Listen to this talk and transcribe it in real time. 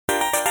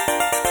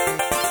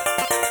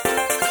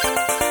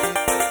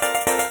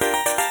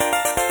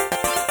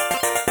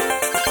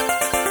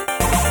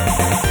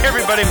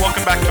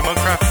welcome back to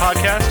Monkcraft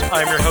Podcast.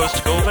 I'm your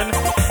host, Golvin,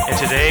 and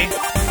today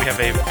we have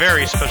a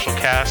very special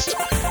cast.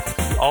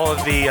 All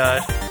of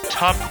the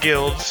top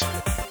guilds,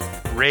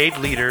 raid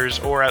leaders,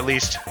 or at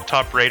least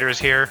top raiders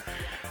here.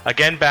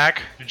 Again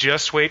back,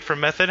 Just Wait from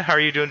Method. How are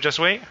you doing, Just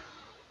Wait?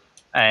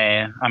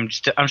 I'm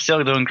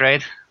still doing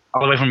great.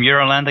 All the way from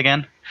Euroland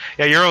again.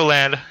 Yeah,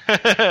 Euroland.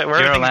 Where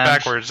everything's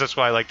backwards, that's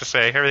why I like to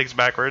say. Everything's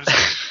backwards.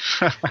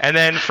 And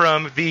then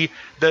from the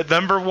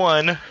number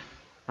one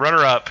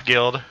runner-up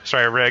guild.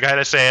 Sorry, Rig, I had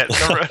to say it.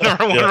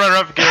 Number one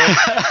runner-up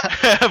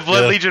guild.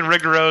 Blood Legion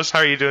Rignoros. How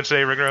are you doing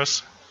today,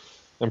 Rignoros?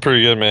 I'm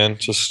pretty good, man.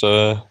 Just,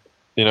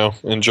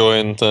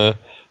 enjoying the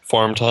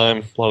farm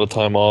time. A lot of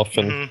time off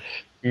and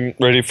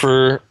ready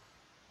for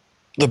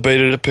the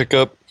beta to pick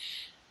up.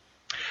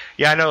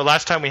 Yeah, I know.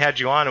 Last time we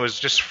had you on, it was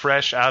just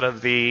fresh out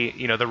of the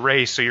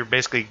race. So you're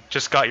basically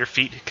just got your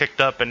feet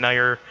kicked up, and now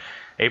you're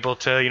able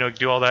to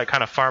do all that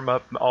kind of farm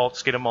up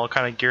alts, get them all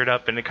kind of geared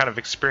up, and to kind of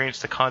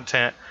experience the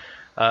content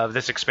of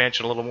this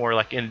expansion a little more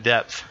like in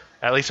depth.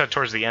 At least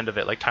towards the end of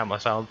it, like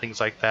Timeless Island, things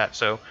like that.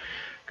 So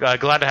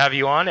glad to have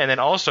you on. And then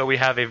also we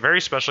have a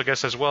very special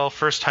guest as well.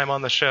 First time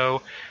on the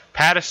show,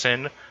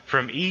 Pattison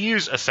from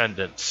EU's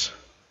Ascendance.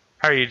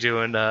 How are you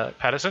doing,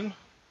 Pattison?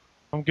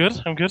 I'm good.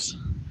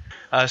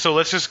 So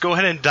let's just go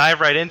ahead and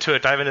dive into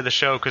the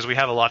show, because we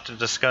have a lot to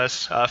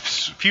discuss. A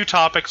few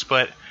topics,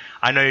 but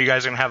I know you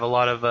guys are going to have a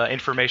lot of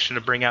information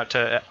to bring out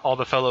to all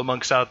the fellow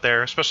monks out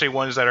there, especially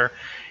ones that are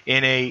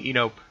in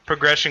a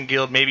progression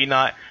guild, maybe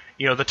not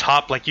the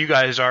top like you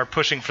guys are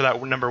pushing for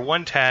that number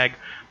one tag,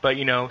 but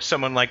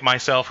someone like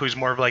myself who's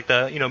more of like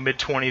the mid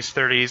 20s,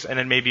 30s, and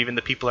then maybe even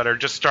the people that are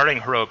just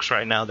starting heroics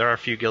right now. There are a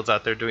few guilds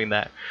out there doing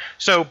that.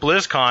 So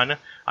BlizzCon,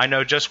 I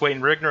know Just Wait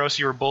and Rignoros,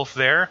 you were both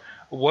there.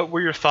 What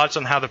were your thoughts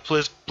on how the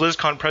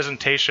BlizzCon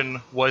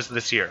presentation was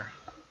this year?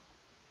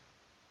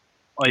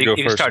 Well, you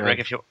can start, Rick,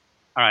 if you...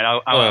 All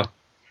right,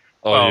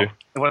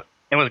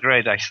 It was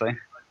great, actually.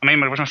 I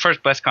mean, it was my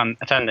first BlizzCon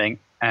attending,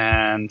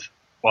 and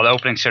the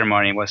opening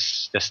ceremony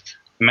was just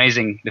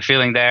amazing. The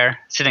feeling there,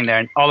 sitting there,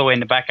 and all the way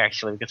in the back,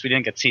 actually, because we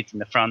didn't get seats in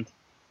the front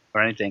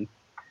or anything.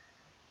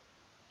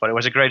 But it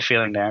was a great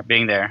feeling there,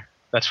 being there,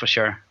 that's for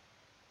sure.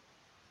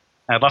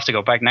 I'd love to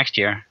go back next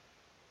year.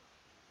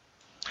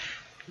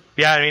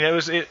 Yeah, I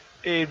mean,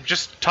 it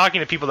just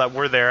talking to people that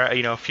were there,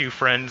 a few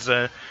friends,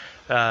 that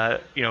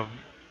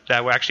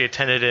actually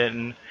attended it,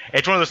 and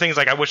it's one of those things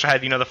like I wish I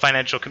had, the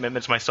financial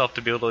commitments myself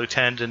to be able to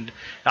attend, and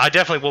I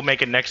definitely will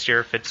make it next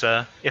year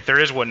if there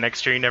is one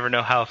next year. You never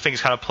know how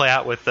things kind of play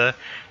out with the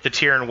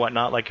tier and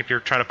whatnot. Like if you're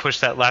trying to push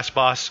that last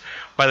boss,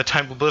 by the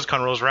time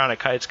BlizzCon rolls around,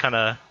 it's kind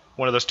of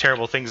one of those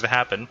terrible things to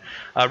happen.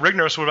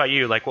 Rignoros, what about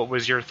you? Like, what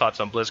was your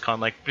thoughts on BlizzCon?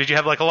 Like, did you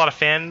have like a lot of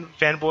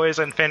fanboys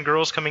and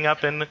fangirls coming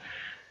up and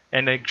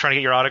trying to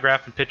get your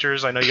autograph and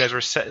pictures? I know you guys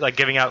were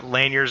giving out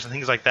lanyards and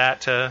things like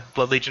that to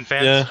Blood Legion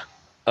fans.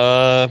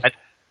 Yeah,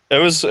 it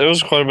was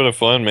quite a bit of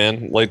fun,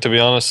 man. Like, to be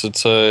honest,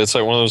 it's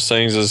like one of those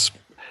things. As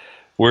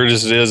weird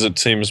as it is, it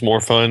seems more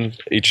fun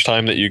each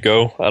time that you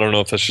go. I don't know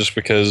if that's just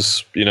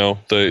because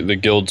the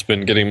guild's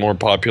been getting more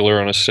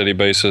popular on a steady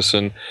basis,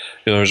 and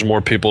there's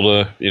more people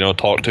to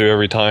talk to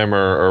every time,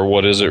 or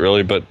what is it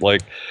really? But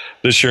like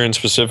this year in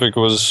specific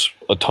was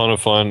a ton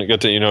of fun. Get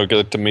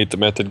to meet the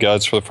Method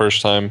guys for the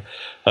first time.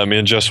 Me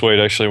and Just Wait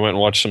actually went and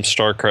watched some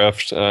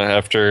StarCraft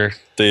after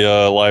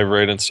the live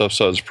raid and stuff,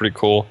 so it was pretty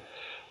cool.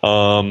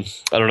 I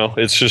don't know.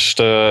 It's just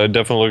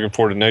definitely looking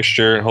forward to next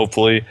year, and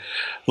hopefully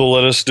they'll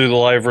let us do the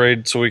live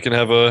raid so we can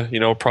have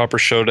a proper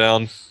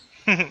showdown.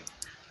 Well,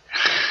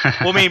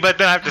 I mean, but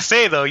then I have to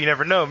say though, you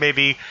never know.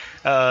 Maybe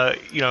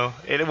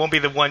it won't be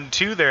the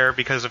 1-2 there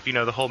because of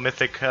the whole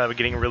Mythic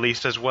getting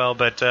released as well.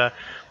 But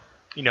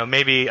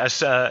maybe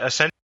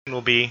Ascension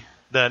will be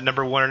the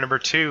number 1 or number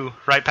 2,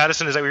 right,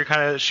 Pattison? Is that what you're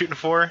kind of shooting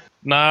for?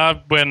 Nah,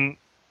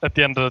 at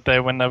the end of the day,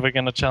 we're never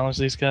going to challenge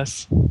these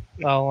guys.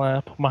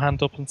 I'll put my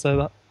hand up and say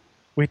that.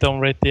 We don't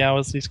rate the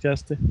hours these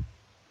guys do.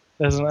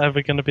 It isn't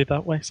ever going to be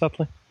that way,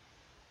 sadly.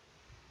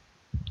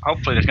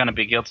 Hopefully there's going to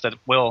be guilds that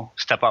will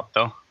step up,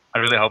 though. I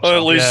really hope so.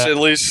 At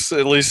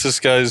least this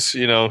guy's,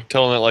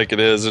 telling it like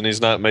it is, and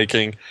he's not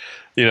making,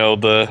 we're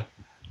going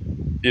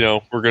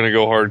to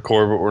go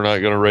hardcore, but we're not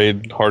going to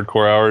raid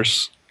hardcore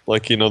hours.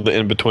 Like, the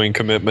in-between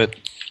commitment.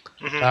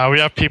 We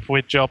have people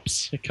with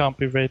jobs. It can't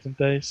be raiding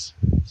days.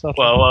 Sadly.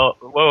 Well,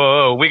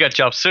 whoa, we got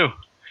jobs too.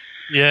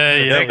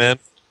 Yeah, man.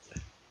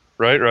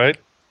 Right.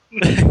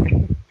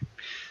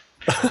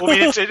 Well,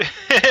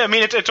 I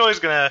mean, it's always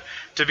gonna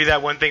to be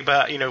that one thing,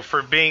 but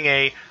for being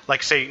a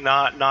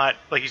not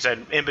like you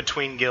said in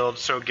between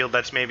guilds, so a guild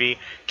that's maybe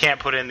can't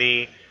put in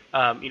the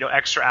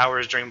extra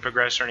hours during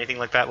progress or anything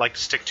like that, like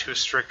stick to a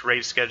strict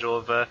raid schedule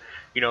of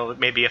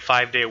maybe a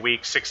 5-day a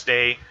week,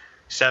 6-day,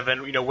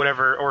 7,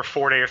 whatever, or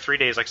 4-day or 3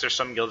 days. Like there's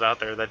some guilds out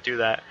there that do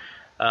that.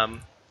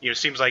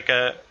 Seems like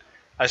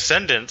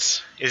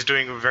Ascendance is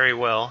doing very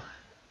well.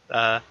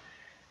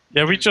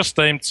 Yeah, we just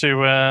aim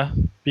to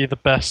be the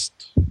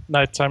best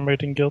nighttime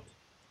raiding guild.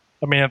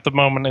 I mean, at the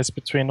moment, it's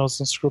between us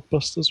and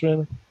Scrubbusters,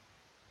 really.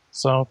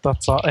 So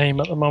that's our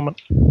aim at the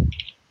moment.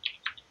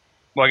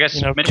 Well, I guess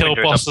kill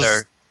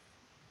bosses.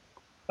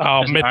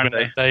 Oh,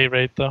 midnight day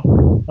raid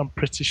though. I'm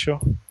pretty sure.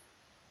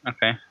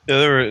 Okay. Yeah,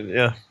 they were.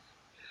 Yeah.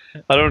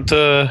 I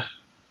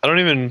don't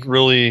even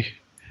really.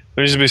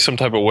 There needs to be some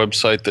type of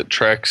website that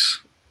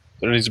tracks.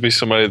 There needs to be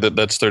somebody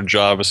that's their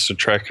job is to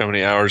track how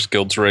many hours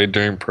guilds raid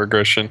during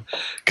progression.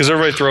 Because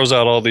everybody throws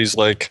out all these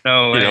like,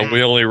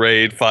 we only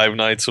raid 5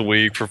 nights a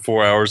week for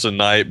 4 hours a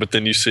night, but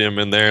then you see them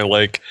in there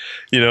like,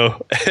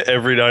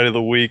 every night of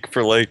the week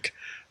for like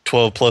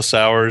 12 plus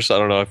hours. I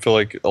don't know. I feel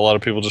like a lot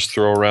of people just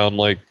throw around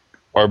like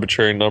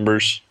arbitrary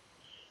numbers.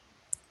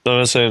 No, I'm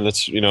not saying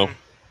that's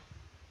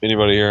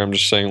anybody here. I'm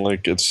just saying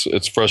like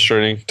it's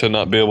frustrating to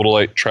not be able to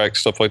like track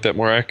stuff like that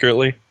more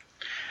accurately.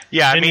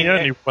 Yeah, I mean, the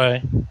only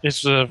way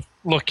is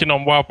looking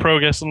on WoW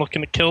Progress and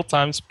looking at kill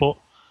times, but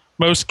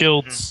most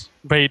guilds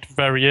raid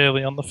very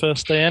early on the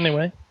first day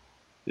anyway.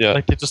 Yeah,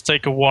 like they just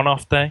take a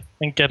one-off day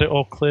and get it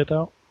all cleared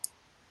out.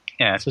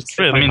 Yeah, so it's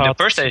really hard.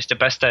 The first day is the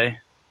best day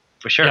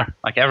for sure. Yeah.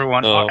 Like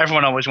everyone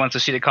always wants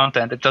to see the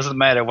content. It doesn't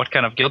matter what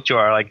kind of guild you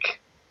are. Like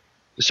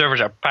the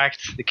servers are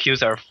packed, the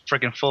queues are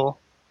freaking full.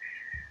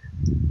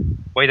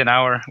 Wait an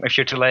hour if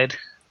you're too late.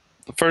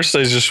 The first day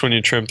is just when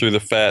you trim through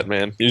the fat,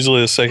 man. Usually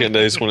the second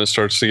day is when it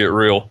starts to get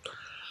real.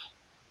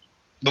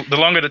 The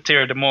longer the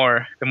tier, the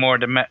more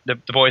the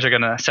boys are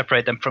gonna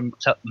separate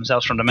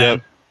themselves from the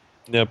men.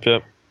 Yep.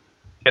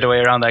 Get away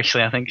around,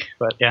 actually, I think.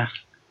 But yeah.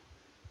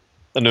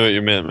 I knew what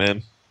you meant,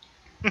 man.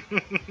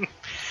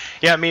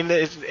 Yeah, I mean,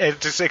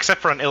 it's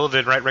except for on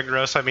Illidan, right,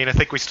 Ragnaros? I mean, I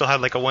think we still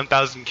had like a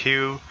 1,000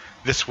 queue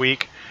this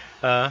week.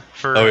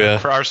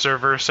 For our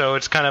server, so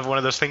it's kind of one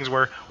of those things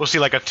where we'll see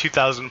like a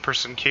 2,000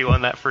 person queue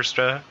on that first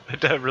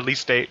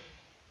release date.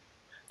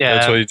 Yeah,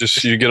 that's why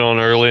you get on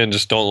early and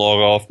just don't log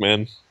off,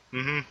 man.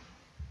 Mm-hmm.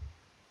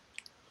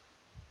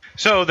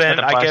 So then,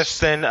 I guess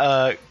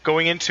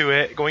going into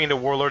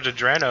Warlords of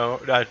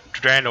Draenor,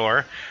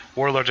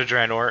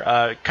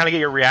 kind of get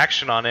your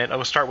reaction on it. I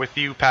will start with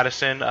you,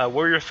 Pattison. What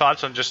were your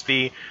thoughts on just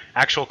the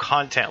actual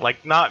content?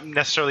 Like, not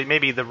necessarily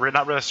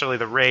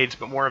the raids,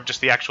 but more of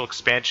just the actual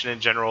expansion in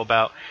general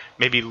about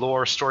maybe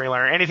lore, storyline,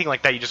 or anything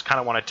like that you just kind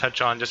of want to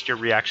touch on, just your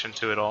reaction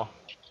to it all.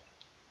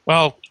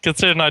 Well,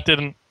 considering I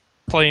didn't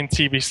play in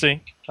TBC,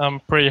 I'm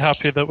pretty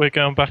happy that we're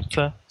going back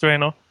to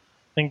Draenor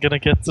and going to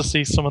get to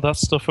see some of that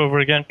stuff over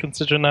again,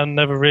 considering I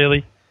never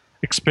really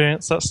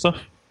experienced that stuff.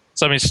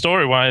 So, I mean,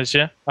 story-wise,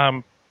 yeah,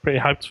 I'm pretty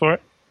hyped for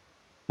it.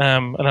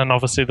 And then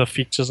obviously the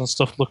features and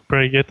stuff look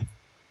pretty good.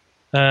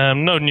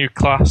 No new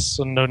class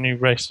and no new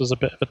race was a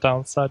bit of a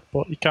downside,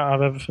 but you can't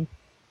have everything.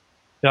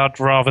 Yeah, I'd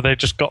rather they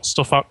just got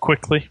stuff out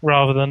quickly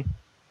rather than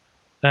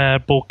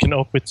bulking it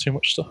up with too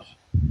much stuff.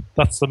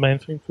 That's the main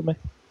thing for me.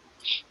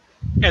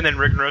 And then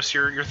Ragnaros,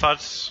 your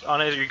thoughts on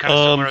it? Are you kind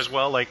of similar as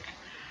well? Like,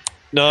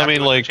 no, I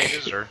mean, like,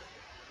 changes,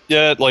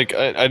 yeah, like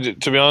I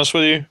to be honest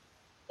with you,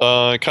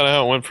 kind of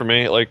how it went for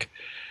me. Like,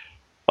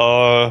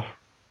 I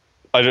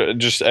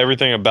just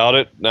everything about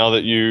it now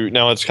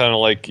it's kind of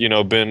like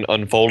been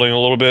unfolding a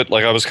little bit.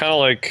 Like I was kind of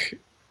like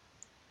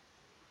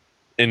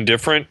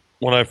indifferent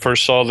when I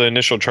first saw the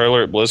initial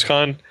trailer at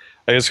BlizzCon.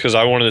 I guess because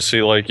I wanted to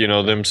see like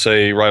them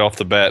say right off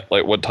the bat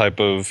like what type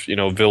of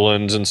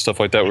villains and stuff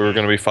like that we were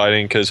going to be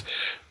fighting. Because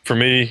for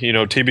me,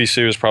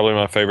 TBC was probably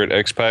my favorite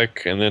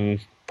X-Pack, and then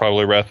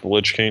probably Wrath of the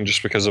Lich King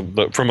just because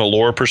of from a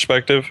lore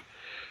perspective.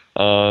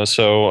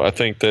 So I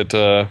think that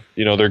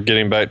they're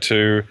getting back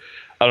to,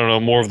 I don't know,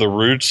 more of the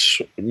roots,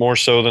 more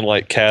so than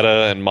like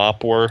Kata and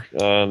Mop were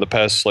the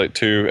past like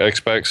 2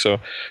 X-Packs. So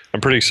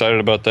I'm pretty excited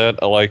about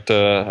that.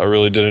 I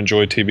really did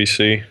enjoy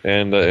TBC,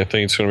 and I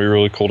think it's going to be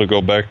really cool to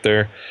go back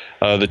there.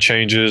 The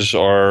changes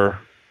are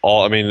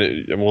all, I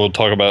mean, we'll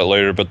talk about it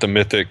later, but the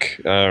Mythic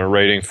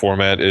rating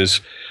format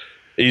is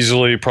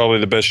easily probably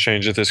the best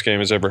change that this game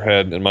has ever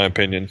had, in my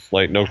opinion.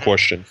 Like, no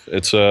question.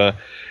 It's going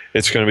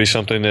to be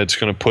something that's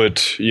going to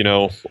put,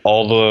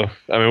 all the.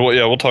 I mean,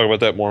 we'll talk about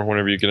that more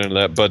whenever you get into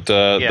that. But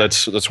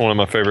that's one of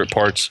my favorite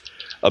parts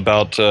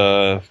about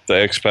the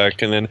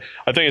X-Pack. And then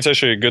I think it's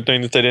actually a good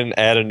thing that they didn't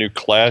add a new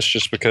class,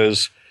 just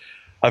because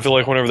I feel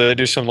like whenever they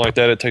do something like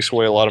that, it takes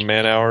away a lot of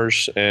man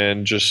hours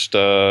and just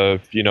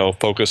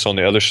focus on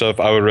the other stuff.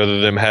 I would rather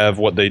them have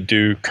what they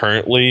do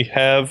currently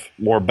have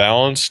more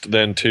balanced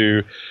than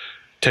to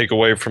take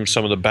away from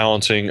some of the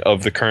balancing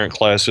of the current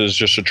classes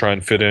just to try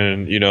and fit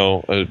in,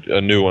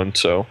 a new one.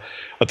 So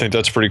I think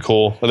that's pretty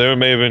cool. I think it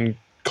may have been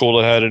cool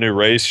to have a new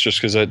race just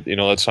because that,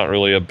 that's not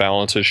really a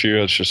balance issue.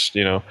 It's just,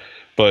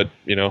 but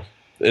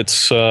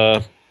it's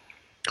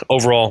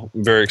overall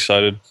I'm very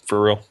excited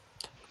for real.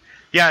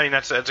 Yeah, I mean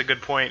that's a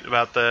good point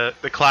about the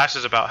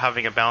classes, about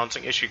having a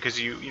balancing issue, because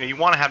you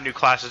want to have new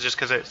classes just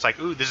because it's like,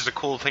 ooh, this is a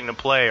cool thing to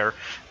play, or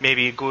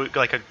maybe a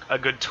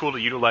good tool to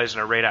utilize in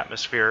a raid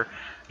atmosphere.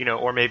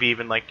 Or maybe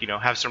even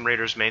have some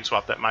raiders main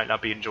swap that might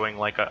not be enjoying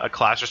like a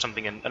class or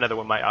something, and another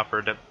one might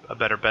offer a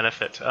better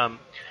benefit.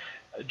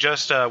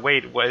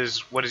 Wade, what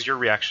is your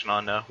reaction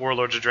on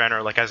Warlords of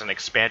Draenor, like as an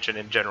expansion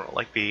in general,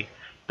 like the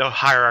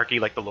hierarchy,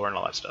 like the lore and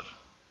all that stuff?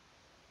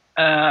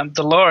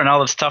 The lore and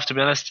all that stuff, to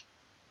be honest,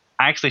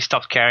 I actually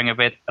stopped caring a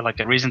bit, like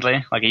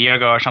recently, like a year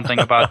ago or something,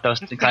 about those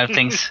kind of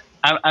things.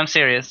 I'm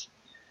serious.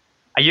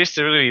 I used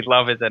to really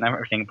love it and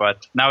everything,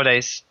 but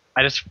nowadays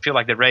I just feel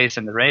like the raids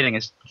and the raiding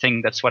is the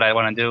thing. That's what I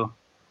want to do,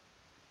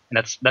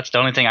 and that's the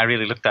only thing I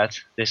really looked at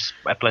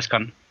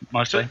BlizzCon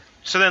mostly.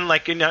 So then,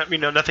 like,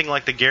 nothing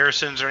like the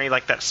garrisons or any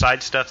like that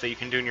side stuff that you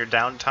can do in your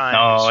downtime.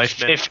 No,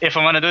 if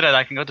I want to do that,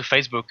 I can go to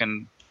Facebook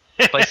and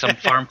play some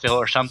Farmville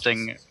or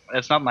something.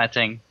 It's not my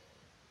thing.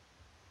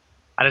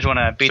 I just want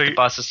to beat the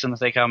bosses as soon as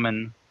they come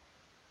and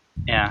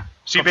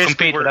so you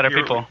basically compete with other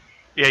people.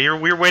 Yeah,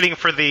 we were waiting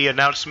for the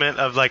announcement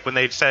of like when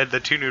they said the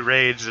 2 new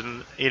raids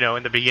and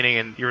in the beginning,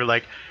 and you were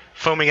like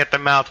foaming at the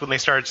mouth when they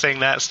started saying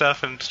that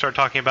stuff and start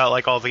talking about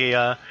like all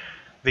the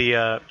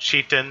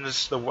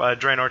chieftains, the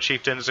Draenor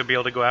chieftains to be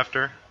able to go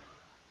after.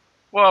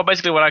 Well,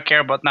 basically what I care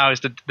about now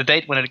is the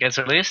date when it gets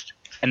released,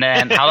 and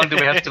then how long do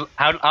we have to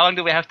how long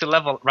do we have to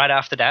level right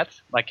after that?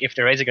 Like if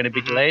the raids are going to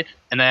be delayed,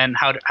 and then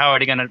how are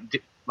they going to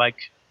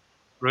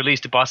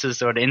release the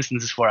bosses or the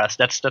instances for us?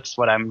 That's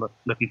what I'm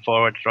looking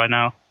forward right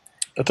now.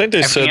 I think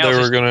they said they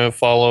were going to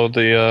follow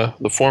the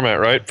format,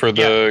 right, for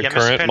the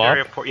current mock?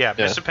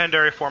 Mr.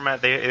 Pandaria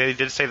format. They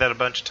did say that a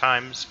bunch of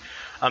times.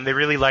 They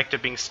really liked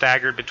it being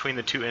staggered between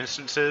the 2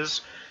 instances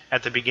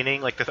at the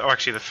beginning, like the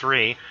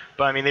 3.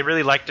 But I mean, they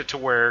really liked it to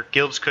where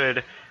guilds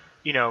could,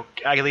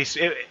 at least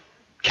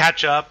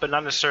catch up, but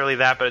not necessarily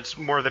that. But it's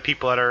more the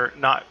people that are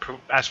not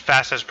as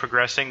fast as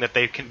progressing that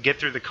they can get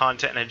through the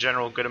content in a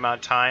general good amount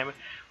of time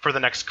for the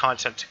next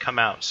content to come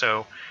out.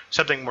 So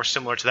something more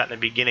similar to that in the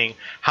beginning.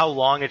 How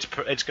long it's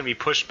going to be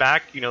pushed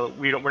back,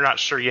 we're not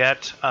sure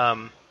yet.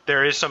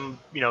 There is some,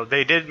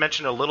 they did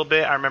mention a little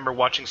bit. I remember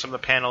watching some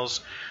of the panels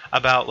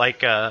about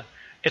like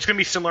it's going to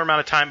be similar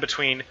amount of time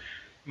between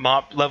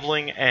MoP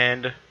leveling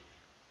and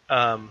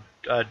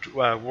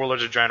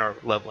Warlords of Draenor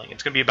leveling.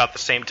 It's going to be about the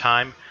same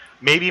time,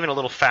 maybe even a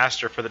little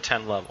faster for the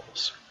 10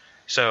 levels.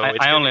 So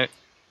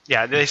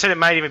they said it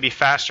might even be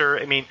faster.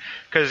 I mean,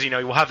 because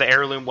we'll have the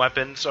heirloom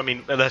weapons. I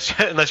mean,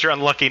 unless you're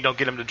unlucky and don't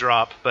get them to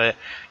drop, but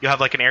you'll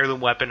have like an heirloom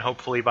weapon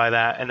hopefully by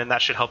that, and then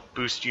that should help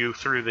boost you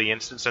through the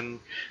instance. And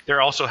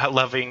they're also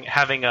having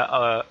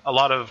a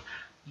lot of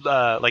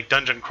like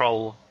dungeon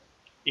crawl,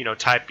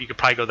 type. You could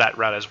probably go that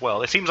route as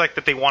well. It seems like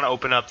that they want to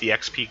open up the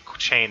XP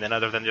chain, and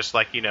other than just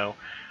like a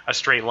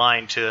straight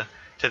line to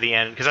the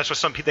end, because that's what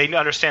some people, they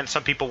understand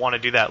some people want to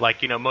do that,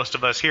 like most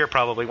of us here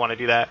probably want to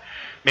do that.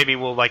 Maybe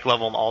we'll like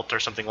level an alt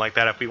or something like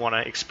that if we want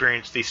to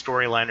experience the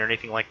storyline or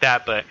anything like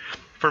that, but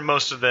for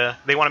most of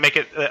they want to make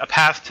it a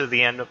path to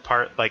the end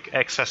part like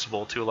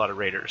accessible to a lot of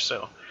raiders.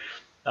 So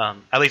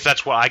at least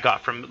that's what I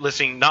got from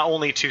listening not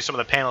only to some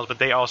of the panels, but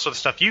they also the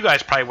stuff you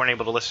guys probably weren't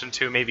able to listen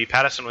to, maybe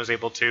Patterson was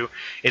able to,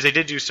 is they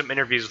did do some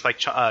interviews with like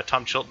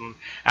Tom Chilton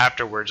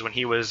afterwards when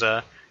he was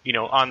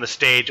on the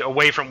stage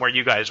away from where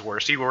you guys were,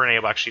 so you weren't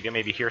able actually to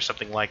maybe hear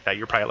something like that.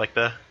 You're probably like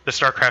the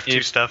StarCraft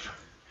 2 stuff.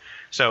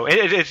 So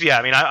it's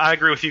I mean, I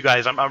agree with you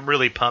guys. I'm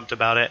really pumped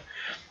about it.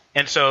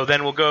 And so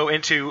then we'll go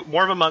into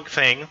more of a monk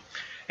thing,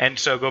 and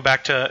so go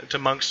back to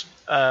monks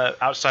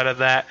outside of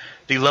that.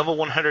 The level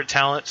 100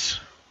 talents.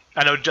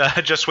 I know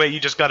Just Wait, you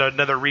just got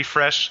another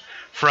refresh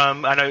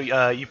from. I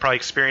know you probably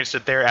experienced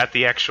it there at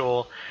the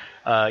actual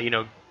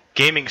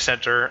gaming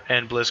center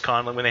and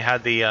BlizzCon when they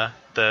had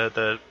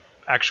the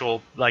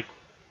actual, like,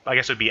 I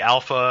guess it would be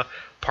alpha,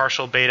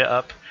 partial beta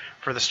up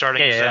for the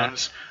starting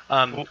zones.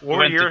 What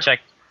were your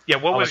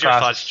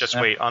thoughts? Just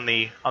wait on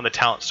the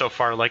talent so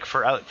far. Like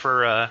for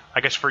I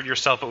guess for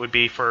yourself, it would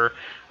be for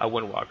a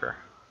Windwalker.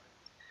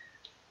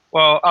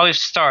 Well, I'll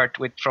just start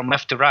from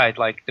left to right.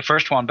 Like the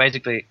first one,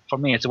 basically for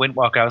me, it's a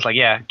Windwalker. I was like,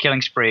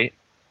 Killing Spree.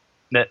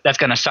 That's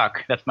gonna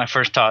suck. That's my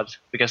first thought,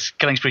 because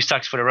Killing Spree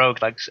sucks for the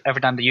rogue. Like every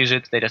time they use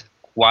it, they just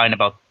whine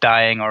about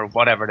dying or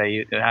whatever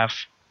they have.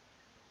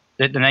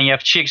 And then you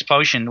have Chi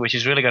Explosion, which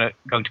is really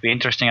going to be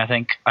interesting, I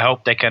think. I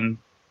hope they can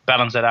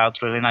balance that out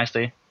really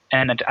nicely.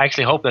 And I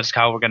actually hope that's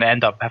how we're going to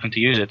end up having to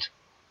use it.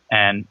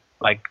 And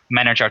like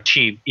manage our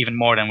Chi even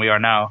more than we are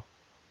now.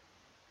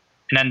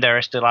 And then there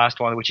is the last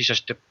one, which is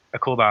just a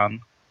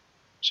cooldown.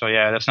 So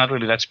yeah, that's not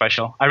really that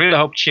special. I really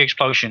hope Chi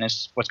Explosion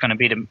is what's going to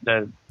be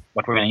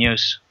what we're going to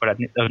use for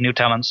those new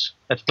talents.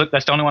 That's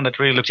the only one that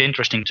really looks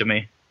interesting to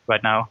me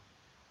right now.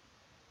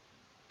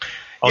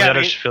 All the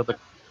others feel the...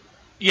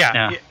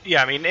 I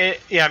mean,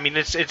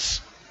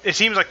 it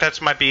seems like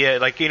that might be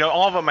it. Like,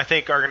 all of them I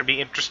think are going to be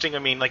interesting. I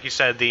mean, like you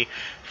said, the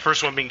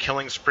first one being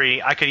Killing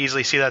Spree, I could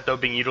easily see that though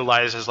being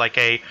utilized as like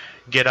a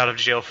get out of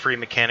jail free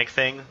mechanic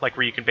thing, like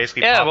where you can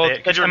basically pop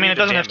it. I mean, it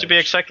doesn't have to be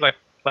exactly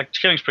like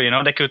Killing Spree.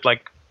 They could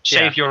like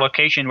save your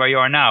location where you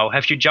are now,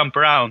 have you jump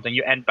around, and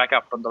you end back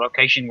up from the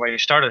location where you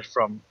started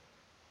from,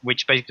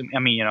 which basically, I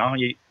mean,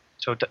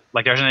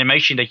 like there's an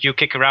animation that you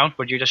kick around,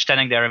 but you're just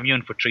standing there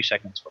immune for 3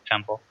 seconds, for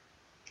example.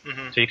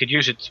 Mm-hmm. So you could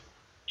use it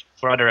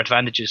for other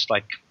advantages,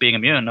 like being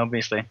immune,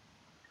 obviously.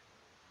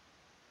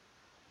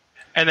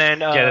 And then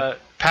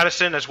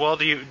Patterson as well.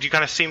 Do you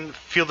kind of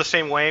feel the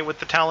same way with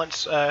the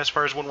talents as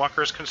far as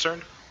Windwalker is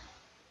concerned?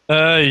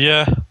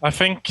 Yeah, I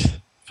think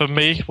for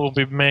me we'll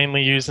be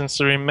mainly using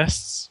Serene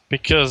Mists,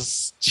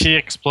 because Chi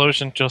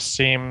Explosion just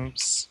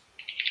seems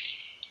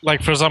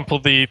like, for example,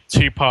 the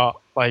 2-part.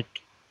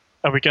 Like,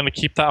 are we going to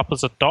keep that up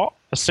as a dot,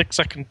 a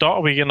 6-second dot?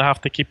 Are we going to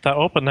have to keep that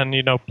up and then,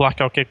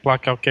 blackout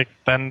kick,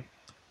 then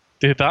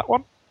do that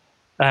one?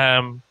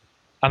 And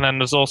then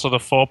there's also the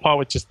 4 part,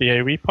 which is the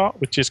AoE part,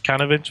 which is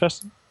kind of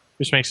interesting,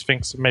 which makes me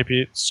think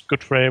maybe it's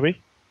good for AoE.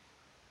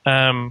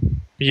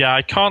 Yeah,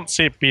 I can't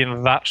see it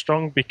being that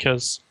strong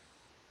because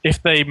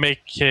if they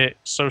make it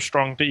so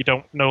strong that you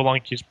don't no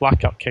longer use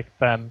blackout kick,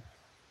 then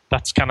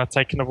that's kind of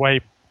taken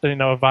away,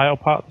 a vital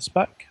part of the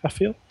spec, I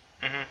feel.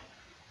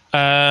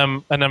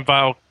 And then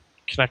vital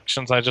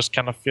connections, I just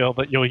kind of feel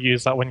that you'll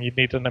use that when you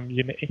need an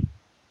immunity.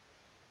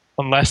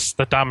 Unless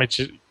the damage,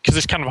 because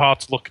it's kind of hard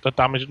to look at the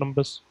damage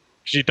numbers,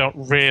 because you don't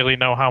really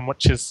know how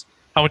much is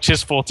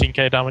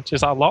 14k damage.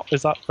 Is that a lot?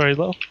 Is that very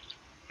little?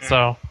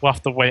 So we'll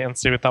have to wait and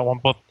see with that one.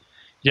 But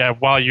yeah,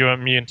 while you're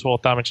immune to all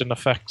damage and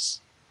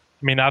effects,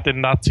 I mean,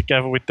 adding that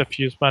together with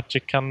diffuse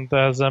magic and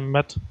Zen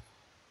Med,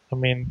 I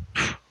mean,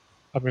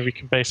 we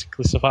can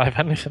basically survive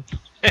anything.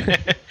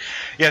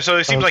 Yeah, so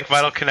it seems like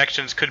Vital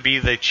Connections could be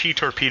the Chi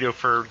Torpedo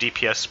for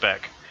DPS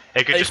spec.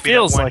 It could just be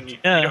that one you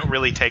don't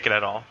really take it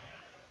at all.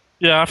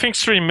 Yeah, I think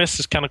Serene Mist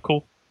is kind of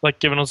cool, like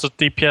giving us a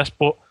DPS,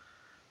 but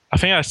I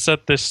think I said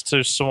this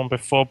to someone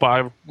before, but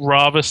I'd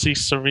rather see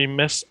Serene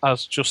Mist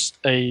as just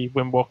a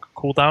Windwalker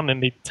cooldown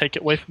and they take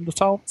it away from the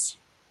talents.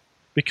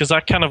 Because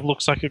that kind of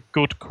looks like a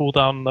good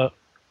cooldown that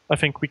I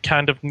think we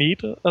kind of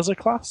need as a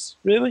class,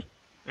 really.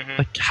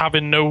 Like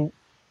having no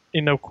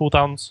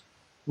cooldowns,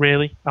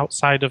 really,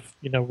 outside of,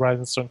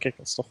 Rising Sun Kick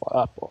and stuff like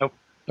that. But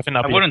I think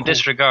I wouldn't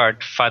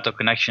disregard Vital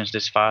Connections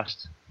this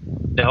fast.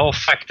 The whole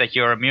fact that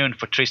you're immune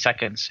for 3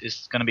 seconds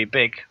is going to be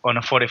big on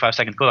a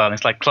 45-second cooldown.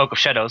 It's like Cloak of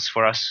Shadows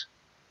for us.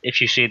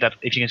 If you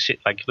can see,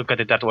 look at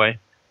it that way.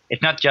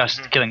 It's not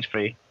just killing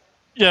spree.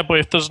 Yeah, but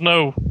if there's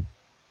no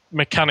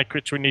mechanic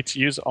which we need to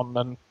use it on,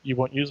 then you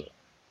won't use it.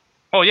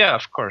 Oh yeah,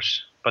 of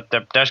course. But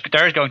there's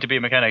going to be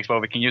mechanics where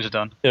we can use it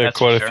on. Yeah, that's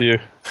quite a few.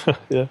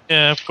 Yeah.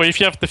 Yeah, but if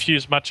you have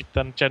diffuse magic,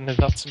 then generally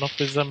that's enough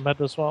with Zen Med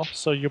as well.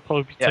 So you'll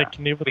probably be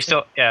taking the other.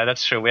 Yeah,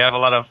 that's true. We have a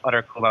lot of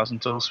other cooldowns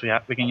and tools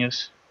we can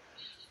use.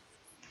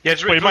 Yeah,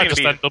 it's really you might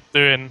just end up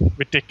doing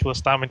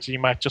ridiculous damage. You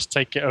might just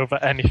take it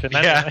over anything.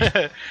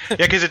 Anyway. Yeah,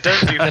 because it does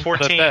do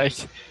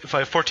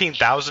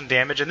 14,000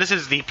 damage, and this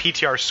is the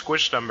PTR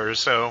squish numbers.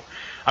 So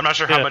I'm not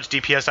sure how much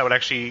DPS that would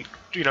actually.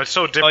 It's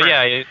so different. Oh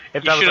yeah, you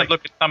shouldn't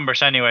look at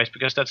numbers anyways,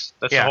 because that's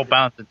the whole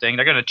balancing thing.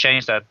 They're going to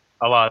change that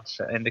a lot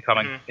in the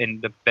coming in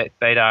the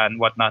beta and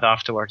whatnot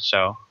afterwards.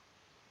 So.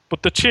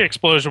 But the Chi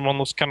Explosion one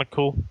looks kind of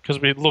cool because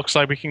it looks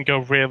like we can go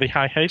really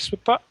high haste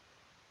with that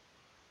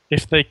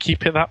if they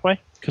keep it that way.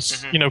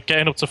 Because,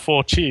 getting up to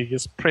 4 Chi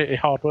is pretty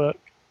hard work.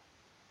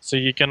 So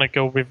you're going to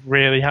go with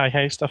really high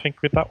haste, I think,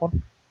 with that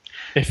one.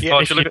 If you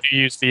do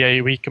use the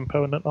AoE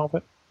component of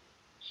it.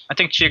 I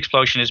think Chi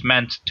Explosion is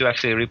meant to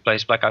actually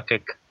replace Blackout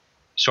Kick,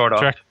 sort of.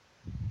 Correct.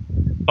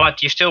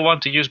 But you still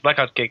want to use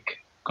Blackout Kick,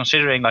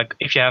 considering,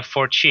 if you have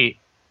 4 Chi,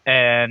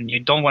 and you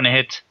don't want to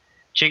hit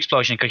Chi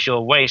Explosion because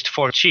you'll waste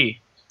 4 Chi.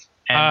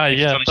 And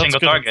it's on a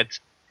single target.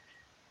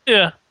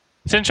 Yeah.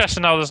 It's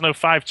interesting how there's no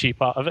 5 Chi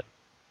part of it.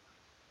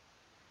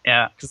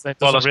 Yeah, because that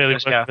doesn't really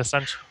work with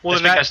Ascension. Well,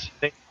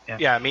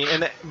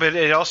 but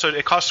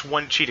it costs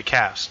 1 Chi to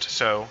cast,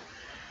 so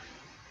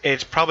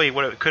it's probably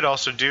what it could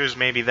also do is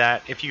maybe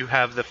that if you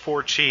have the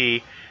 4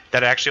 Chi,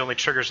 that actually only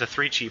triggers the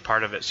 3 Chi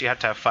part of it, so you have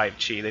to have 5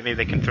 Chi. Maybe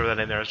they can throw that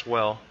in there as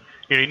well.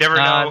 You never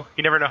know.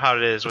 You never know how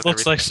it is. It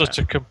looks like such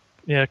a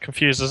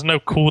confused. There's no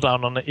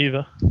cooldown on it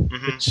either.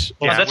 That's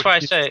why I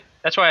say.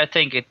 That's why I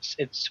think it's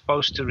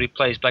supposed to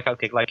replace Blackout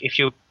Kick. Like if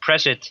you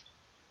press it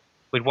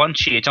with 1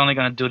 Chi, it's only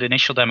going to do the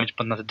initial damage,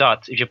 but not the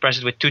dot. If you press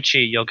it with 2 Chi,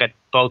 you'll get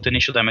both the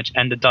initial damage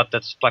and the dot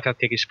that Blackout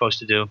Kick is supposed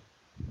to do.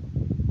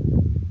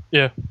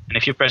 Yeah. And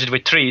if you press it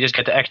with 3, you just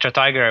get the extra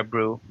Tiger Eye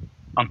Brew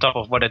on top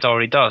of what it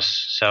already does.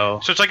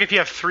 So it's like if you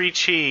have 3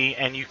 Chi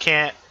and you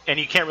can't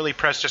really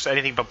press just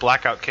anything but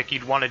Blackout Kick,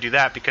 you'd want to do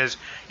that because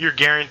you're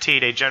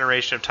guaranteed a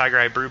generation of Tiger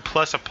Eye Brew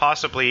plus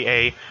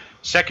possibly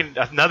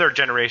another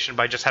generation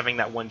by just having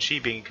that 1 Chi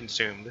being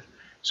consumed.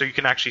 So you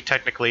can actually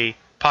technically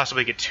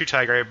possibly get 2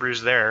 Tiger Eye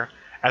Brews there,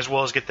 as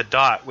well as get the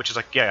dot, which is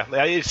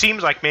it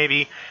seems like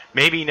maybe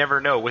you never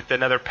know with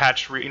another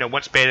patch.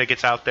 Once beta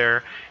gets out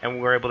there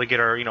and we're able to get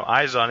our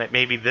eyes on it,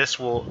 maybe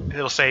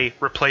it'll say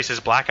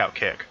replaces Blackout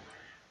Kick.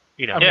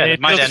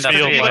 It might end up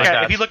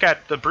if you look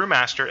at the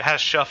Brewmaster, it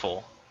has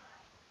shuffle,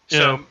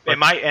 so it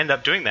might end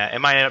up doing that. It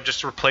might end up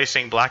just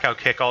replacing Blackout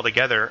Kick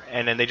altogether,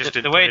 and then they just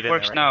didn't. The way it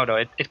works now, though,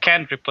 it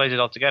can't replace it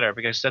altogether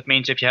because that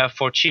means if you have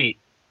 4 Chi,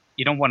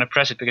 you don't want to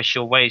press it because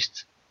you'll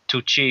waste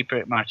 2 Chi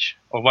pretty much,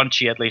 or 1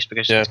 Chi at least,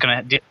 because it's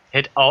going to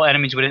hit all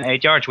enemies within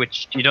 8 yards,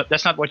 which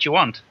that's not what you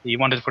want. You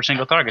want it for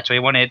single target, so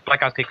you want to hit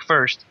Blackout Kick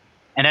first,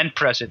 and then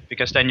press it,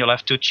 because then you'll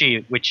have 2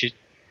 Chi,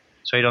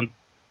 so you don't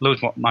lose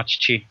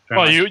much Chi.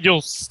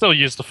 You'll still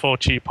use the 4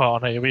 Chi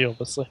part on AoE,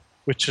 obviously,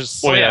 which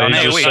is... Well, yeah,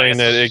 he's just saying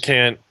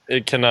that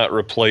it cannot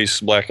replace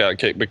Blackout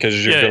Kick,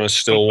 because you're going to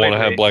still want to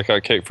have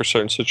Blackout Kick for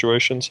certain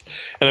situations.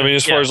 And I mean,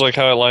 as far as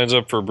how it lines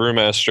up for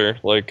Brewmaster,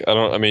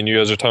 you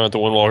guys are talking about the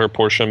Windwalker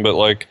portion, but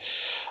I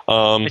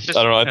don't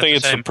know. I think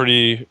it's a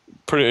pretty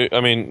pretty.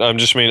 I mean, I'm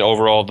just mean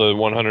overall the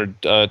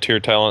 100 tier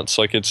talents.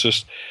 Like it's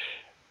just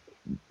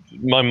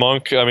my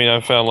monk. I mean,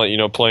 I found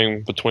like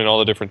playing between all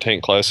the different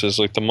tank classes,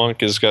 like the monk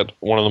has got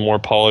one of the more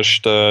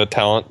polished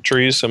talent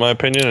trees in my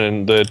opinion,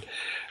 and that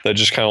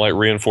just kind of like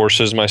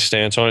reinforces my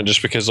stance on it.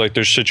 Just because like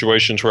there's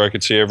situations where I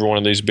could see every one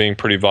of these being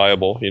pretty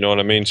viable. You know what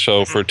I mean?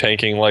 So for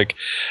tanking, like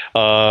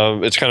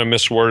it's kind of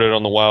misworded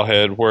on the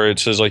Wowhead where it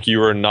says like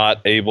you are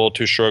not able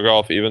to shrug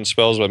off even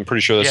spells, but I'm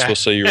pretty sure that's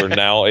supposed to say you are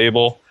now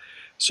able.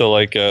 So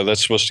like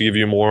that's supposed to give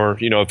you more,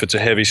 if it's a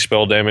heavy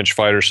spell damage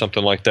fight or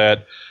something like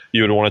that,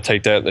 you would want to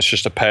take that. That's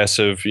just a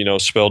passive,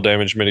 spell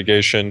damage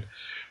mitigation.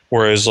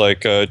 Whereas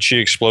like Chi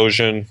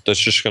Explosion, that's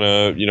just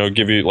gonna,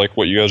 give you like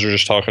what you guys were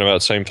just talking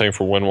about. Same thing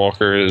for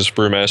Windwalker is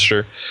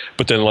Brewmaster.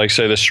 But then like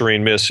say the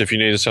Serene Mist, if you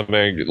needed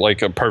something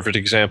like a perfect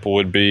example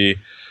would be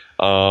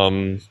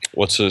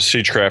what's the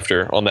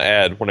Siegecrafter on the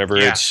ad whenever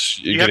you're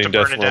getting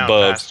death from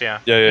above.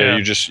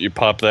 Fast, you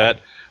pop that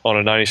on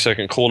a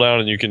 90-second cooldown,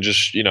 and you can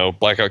just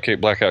blackout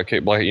kick,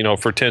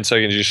 for 10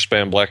 seconds you just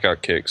spam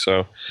blackout kick.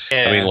 So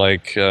I mean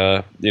like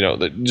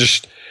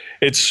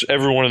it's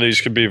every one of these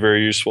could be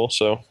very useful.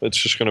 So it's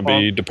just going to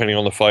be depending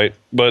on the fight.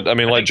 But I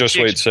mean like Just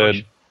Wait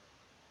said,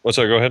 what's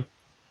that? Go ahead.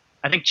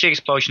 I think Chi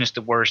Explosion is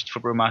the worst for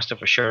Brewmaster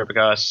for sure,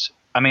 because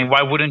I mean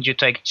why wouldn't you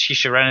take Chi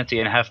Serenity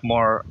and have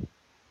more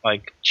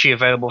like Chi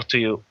available to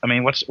you? I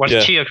mean, what's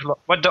Chi?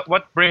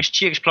 What brings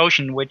Chi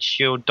Explosion which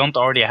you don't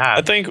already have?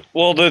 I think.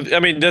 Well,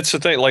 that's the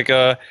thing. Like,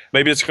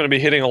 maybe it's going to be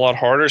hitting a lot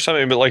harder or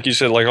something. But like you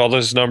said, like all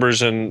those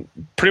numbers and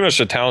pretty much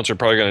the talents are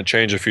probably going to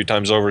change a few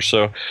times over.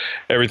 So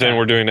everything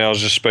we're doing now is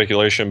just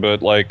speculation.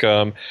 But like,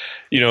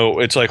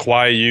 it's like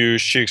why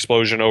use Chi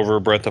Explosion over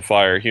Breath of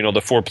Fire? The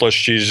 4+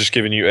 Chi is just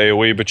giving you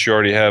AOE, but you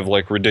already have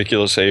like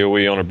ridiculous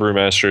AOE on a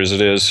Brewmaster as it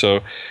is.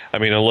 So I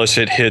mean, unless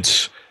it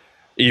hits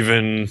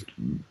even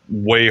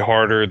way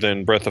harder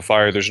than Breath of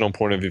Fire, there's no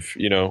point of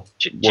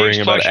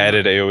worrying about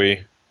added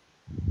AoE.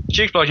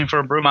 Chi Explosion for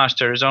a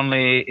Brewmaster is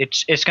only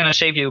it's going to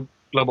save you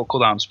global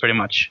cooldowns pretty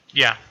much.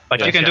 Yeah,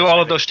 like you can do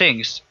all of those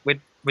things with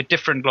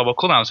different global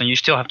cooldowns, and you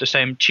still have the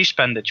same Chi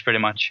spendage pretty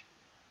much.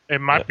 It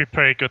might be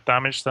pretty good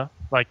damage though.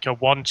 Like a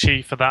 1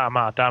 Chi for that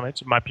amount of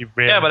damage, it might be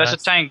really. Yeah, but as a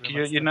tank,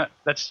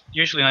 that's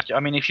usually not. I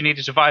mean, if you need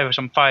to survive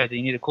some fight, and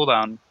you need a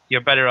cooldown,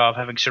 you're better off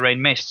having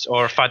Serene Mists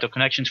or Vital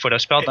Connections for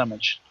those spell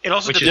damage. It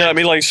also I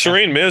mean, like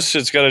Serene Mist,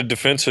 it's got a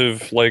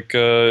defensive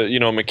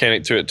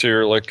mechanic to it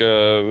too. Like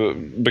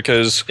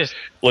because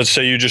let's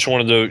say you just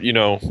wanted to,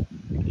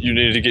 you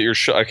needed to get your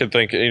shot. I could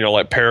think,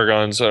 like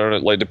Paragons. I don't know,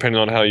 like depending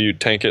on how you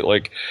tank it.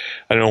 Like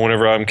I don't know,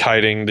 whenever I'm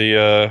kiting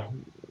the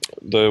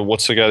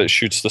what's the guy that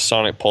shoots the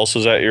sonic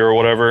pulses at you or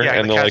whatever,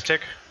 and the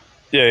like.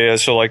 Yeah.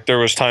 So like there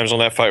was times on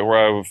that fight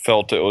where I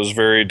felt it was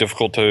very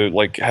difficult to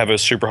like have a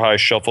super high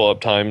shuffle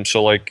up time.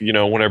 So like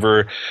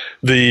whenever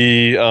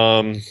the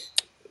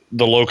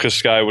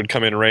Locust guy would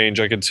come in range,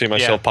 I could see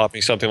myself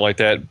popping something like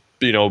that.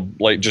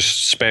 Like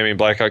just spamming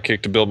blackout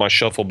kick to build my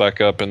shuffle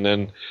back up, and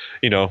then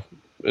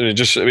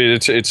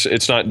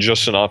it's not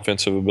just an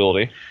offensive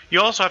ability. You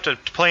also have to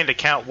play into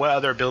account what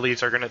other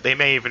abilities they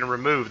may even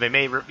remove. They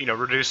may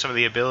reduce some of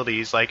the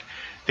abilities. Like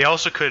they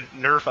also could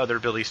nerf other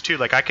abilities too.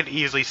 Like I could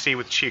easily see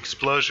with Chi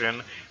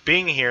Explosion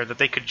being here that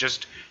they could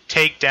just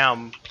take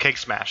down Cake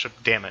Smash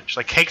damage.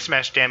 Like Cake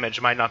Smash damage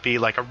might not be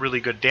like a really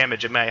good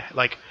damage. It may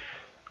like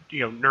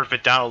nerf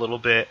it down a little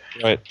bit,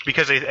 right?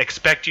 Because they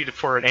expect you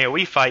for an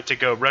AOE fight to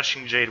go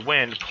Rushing Jade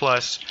Wind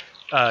plus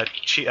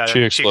Chi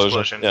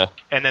Explosion. Yeah.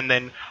 And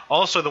then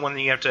also the one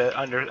that you have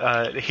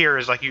to here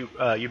is like you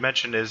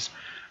mentioned is,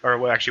 or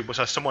what actually was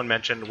someone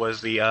mentioned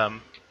was the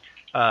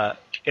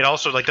it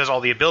also like does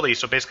all the abilities,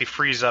 so basically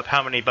frees up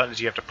how many buttons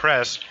you have to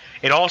press.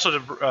 It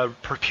also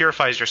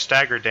purifies your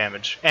stagger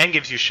damage and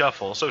gives you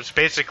shuffle. So it's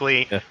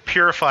basically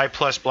purify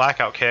plus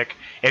blackout kick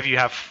if you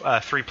have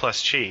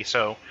 3+ Chi.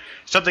 So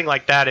something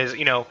like that is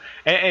and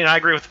I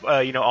agree with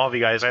all of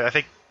you guys. I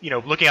think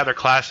looking at other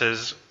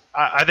classes,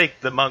 I think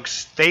the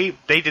monks they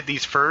did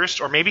these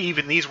first, or maybe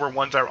even these were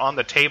ones that were on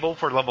the table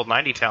for level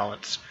 90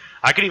 talents.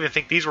 I could even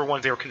think these were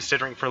ones they were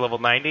considering for level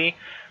 90,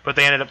 but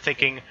they ended up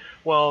thinking,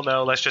 well,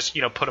 no, let's just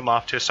put them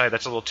off to a side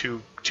that's a little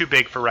too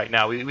big for right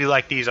now. We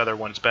like these other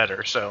ones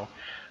better. So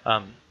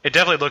it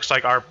definitely looks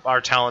like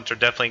our talents are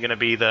definitely going to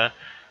be the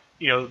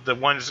the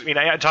ones.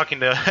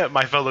 Talking to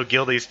my fellow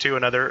guildies too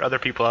and other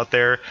people out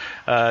there,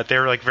 they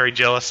were like very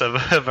jealous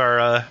of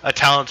our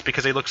talents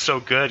because they look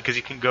so good. Because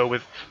you can go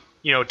with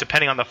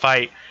depending on the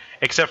fight,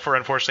 except for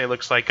unfortunately it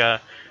looks like the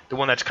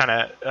one that's kind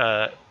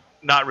of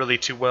not really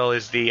too well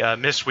is the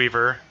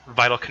Mistweaver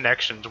Vital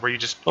Connections, where you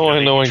just no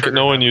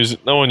one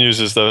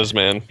uses those,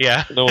 man.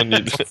 Yeah, no one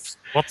uses.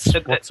 What's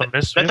a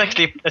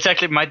Mistweaver? That's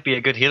actually might be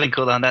a good healing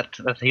cooldown.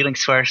 That healing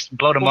swears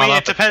blow them all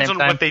up. It depends on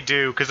what they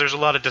do, because there's a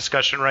lot of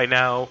discussion right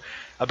now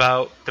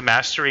about the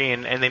mastery,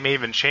 and they may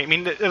even change. I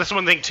mean, that's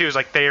one thing too is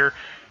like they're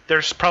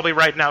probably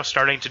right now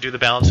starting to do the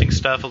balancing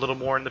stuff a little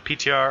more in the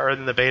PTR or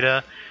in the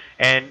beta.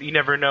 And you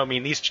never know. I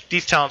mean,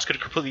 these talents could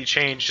completely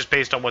change just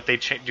based on what they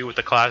do with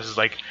the classes.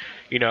 Like,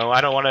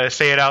 I don't want to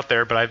say it out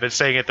there, but I've been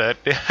saying it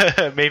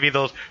that maybe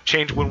they'll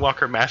change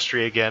Windwalker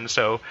Mastery again.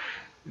 So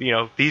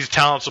these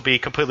talents will be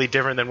completely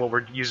different than what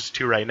we're used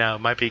to right now.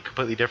 It might be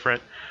completely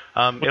different.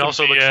 It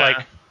also looks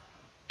like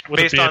would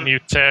it be a new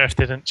tier if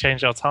they didn't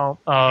change our talent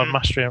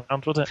mastery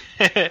around, would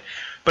it?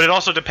 But it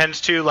also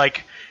depends too,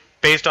 like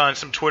based on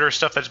some Twitter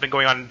stuff that's been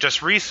going on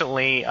just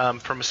recently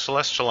from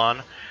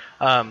Celestalon,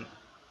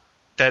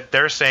 that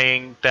they're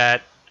saying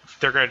that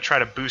they're going to try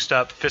to boost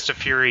up Fist of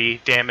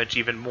Fury damage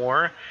even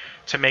more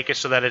to make it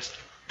so that it's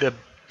the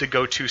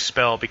go-to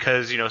spell,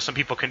 because some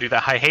people can do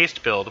that high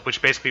haste build,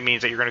 which basically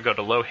means that you're going to go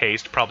to low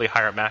haste, probably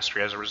higher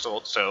mastery as a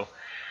result. So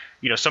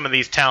some of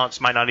these talents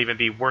might not even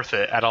be worth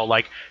it at all.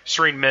 Like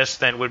Serene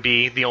Mist then would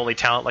be the only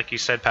talent, like you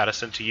said,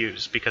 Pattison, to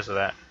use because of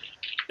that.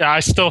 Yeah,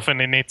 I still think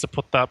they need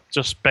to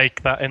just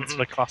bake that into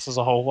the class as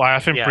a whole. I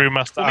think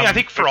Brewmaster. I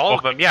think for all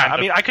of them,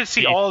 I could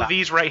see all of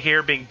these right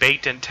here being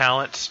baked in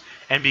talents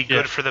and be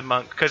good for the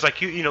monk, because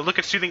look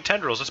at Soothing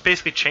Tendrils. It's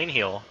basically Chain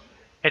Heal.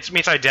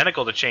 It's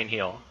identical to Chain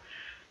Heal.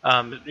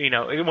 It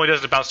only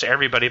doesn't bounce to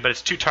everybody, but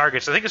it's 2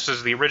 targets. I think this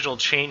was the original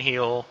Chain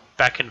Heal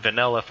back in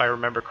vanilla, if I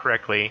remember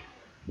correctly.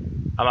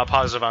 I'm not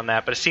positive on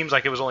that, but it seems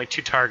like it was only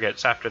 2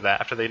 targets after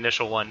the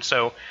initial one.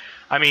 So,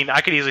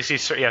 I could easily see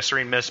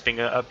Serene Mist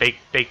being a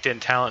baked-in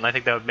talent, and I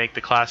think that would make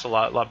the class a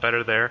lot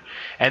better there.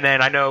 And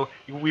then I know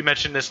we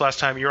mentioned this last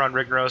time, you're on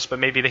Rignos, but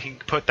maybe they can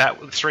put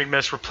that Serene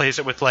Mist, replace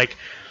it with like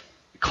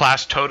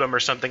Class Totem or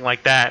something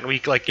like that, and we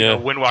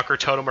Windwalker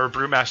Totem or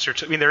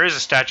Brewmaster. There is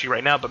a statue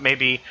right now, but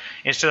maybe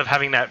instead of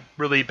having that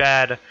really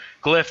bad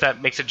glyph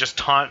that makes it just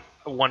taunt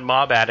one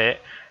mob at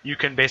it, you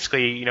can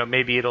basically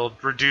maybe it'll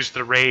reduce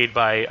the raid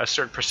by a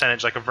certain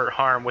percentage, like avert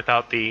harm,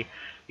 without the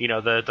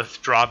the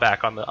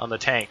drawback on the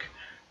tank.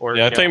 Or,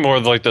 I think more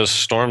of like the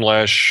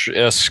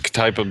Stormlash-esque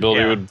type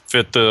ability would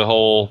fit the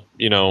whole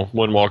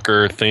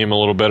Windwalker theme a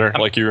little better,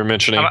 like you were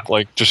mentioning.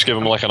 Like just give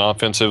them like an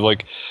offensive,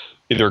 like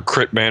either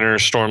crit banner,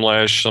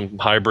 Stormlash, some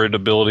hybrid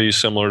ability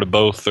similar to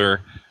both, or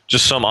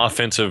just some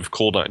offensive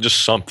cooldown,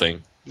 just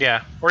something.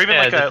 Yeah, or even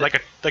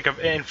like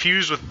a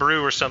infused with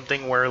brew or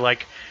something, where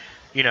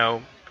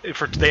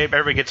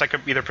everybody gets like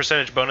either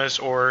percentage bonus,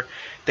 or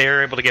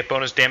they're able to get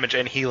bonus damage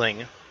and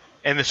healing,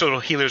 and the sort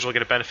of healers will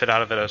get a benefit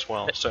out of it as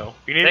well. So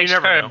they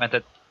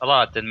experimented a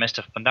lot in Mist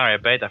of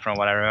Pandaria beta, from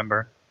what I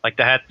remember. Like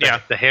they had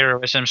the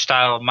heroism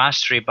style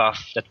mastery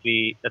buff that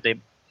they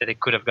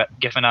could have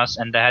given us,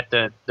 and they had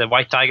the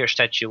White Tiger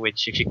statue,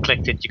 which if you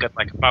clicked it, you got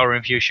like a power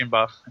infusion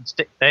buff. And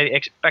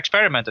they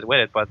experimented with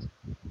it, but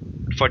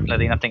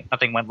unfortunately,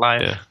 nothing went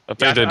live. Yeah, I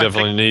think they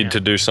definitely need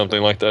to do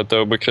something like that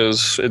though,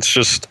 because it's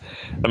just,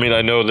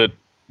 I know that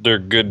they're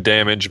good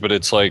damage, but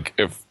it's like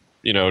if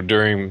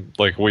during,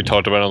 like we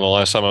talked about on the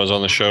last time I was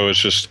on the show, it's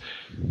just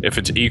if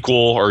it's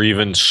equal or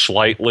even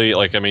slightly,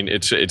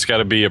 it's got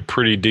to be a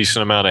pretty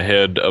decent amount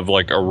ahead of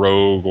like a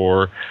rogue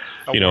or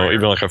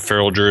even like a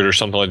feral druid or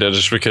something like that,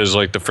 just because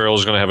like the feral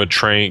is going to have a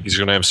trank, he's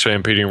going to have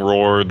stampeding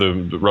roar, the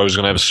rogue is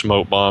going to have a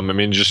smoke bomb.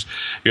 Just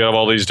you have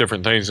all these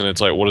different things, and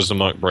it's like, what does the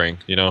monk bring?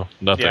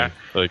 Nothing.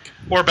 Yeah.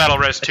 Or battle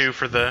res 2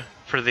 for the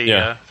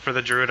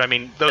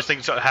druid. Those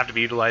things have to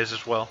be utilized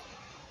as well.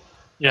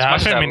 Yeah, I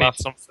think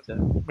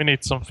we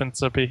need something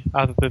to be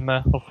added in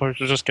there, or we're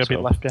just going to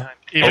be left behind.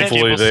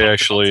 Hopefully they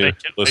actually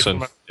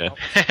listen. Yeah.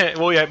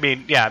 Well,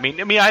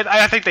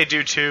 I think they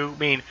do too.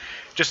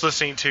 Just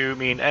listening to,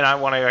 and I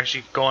want to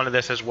actually go on to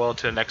this as well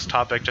to the next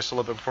topic just a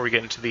little bit before we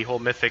get into the whole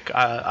mythic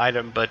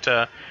item,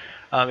 but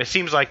it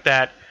seems like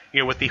that,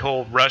 with the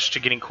whole rush to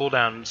getting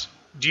cooldowns,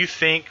 do you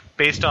think,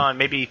 based on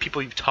maybe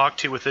people you've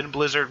talked to within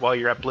Blizzard while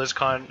you're at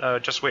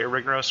BlizzCon, Just Wait or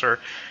Rignos, or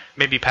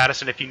maybe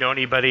Pattison, if you know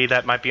anybody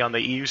that might be on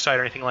the EU side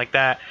or anything like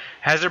that,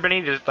 has there been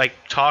any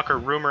talk or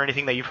rumor or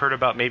anything that you've heard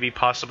about maybe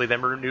possibly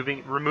them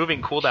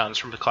removing cooldowns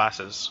from the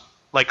classes?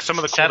 Like some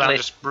of the cooldowns,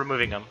 just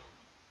removing them?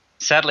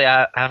 Sadly,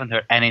 I haven't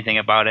heard anything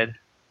about it.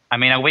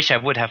 I wish I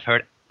would have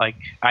heard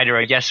either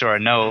a yes or a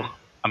no.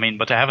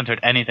 But I haven't heard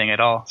anything at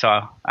all, so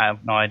I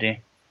have no idea.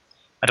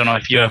 I don't know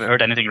if you have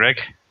heard anything,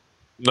 Rick.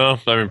 No,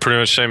 pretty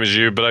much same as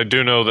you. But I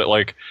do know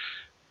that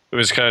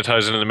this kind of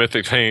ties into the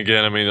mythic thing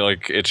again.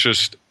 It's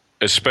just,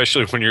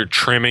 especially when you're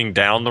trimming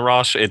down the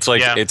roster, it's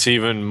it's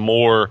even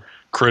more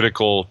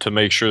critical to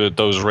make sure that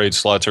those raid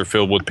slots are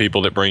filled with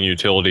people that bring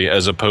utility,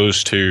 as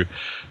opposed to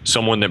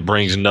someone that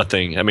brings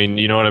nothing.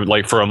 You know what I mean?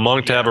 Like for a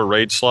monk to have a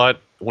raid slot,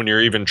 when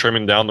you're even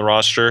trimming down the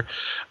roster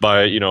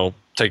by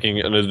taking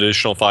an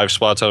additional 5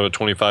 spots out of a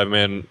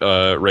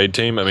 25-man raid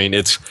team,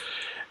 it's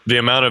the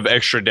amount of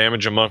extra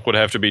damage a monk would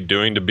have to be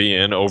doing to be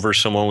in over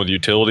someone with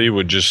utility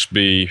would just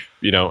be,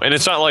 and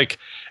it's not like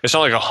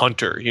a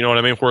hunter, you know what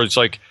I mean, where it's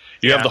like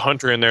you have the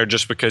hunter in there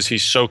just because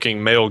he's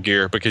soaking mail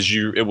gear, because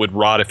it would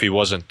rot if he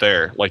wasn't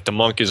there. Like the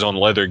monk is on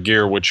leather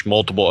gear, which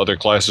multiple other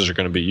classes are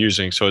going to be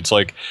using. So it's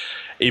like,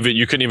 even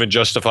you couldn't even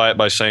justify it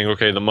by saying,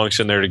 okay, the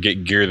monk's in there to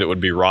get gear that would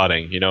be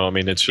rotting.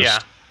 It's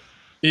just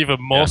even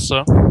more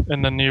so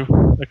in the new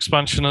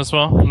expansion as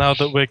well. Now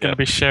that we're going to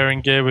be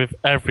sharing gear with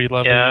every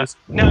level. Yeah.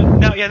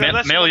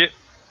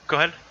 Go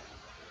ahead.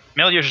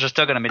 Male users are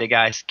still going to be the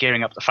guys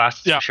gearing up the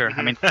fastest, for sure.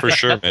 For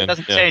sure, man. It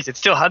doesn't change. It's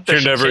still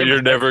hunters.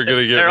 You're never going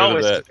to get rid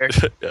of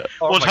that.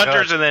 Well, it's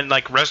hunters and then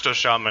Resto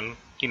Shaman.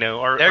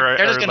 or they're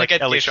just going to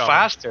get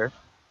faster.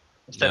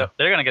 They're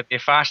going to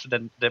get faster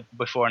than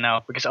before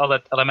now, because all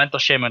that elemental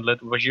shaman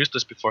that was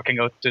useless before can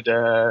go to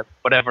the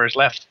whatever is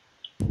left.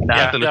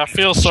 I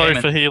feel sorry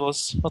for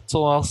healers. That's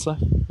all I'll say.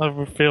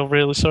 I feel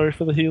really sorry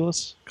for the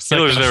healers.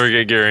 Healers never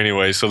get gear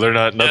anyway, so they're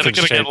not.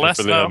 Nothing's changing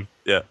for them.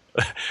 Yeah.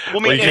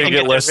 Well, you can't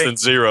get less than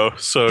 0.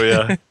 So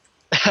yeah.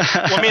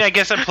 Well, I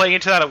guess I'm playing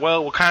into that.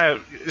 Well, we'll kind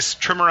of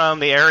trim around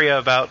the area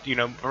about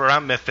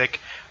around Mythic.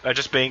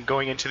 Just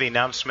going into the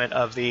announcement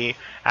of the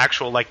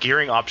actual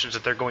gearing options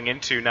that they're going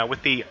into now,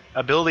 with the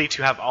ability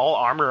to have all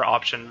armor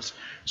options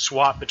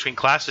swap between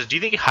classes. Do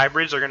you think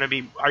hybrids are going to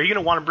be? Are you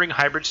going to want to bring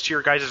hybrids to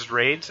your guys'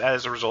 raids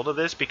as a result of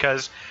this?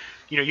 Because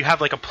you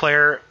have a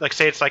player,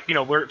 say it's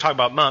we're talking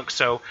about monks,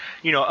 so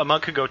a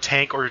monk could go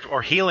tank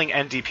or healing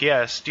and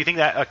DPS. Do you think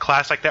that a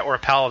class like that, or a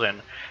paladin,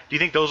 do you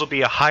think those will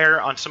be a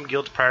higher on some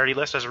guild's priority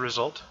list as a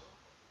result?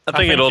 I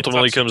think it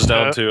ultimately comes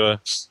down to.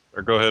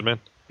 Or go ahead, man.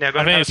 Yeah, go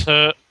ahead. I think it's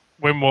hurt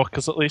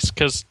Windwalkers, at least,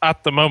 because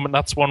at the moment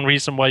that's one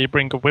reason why you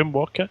bring a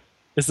Windwalker,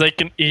 is they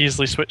can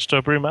easily switch to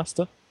a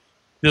Brewmaster.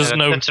 There's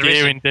no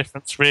gearing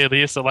difference,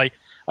 really, is there?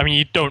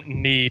 You don't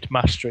need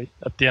mastery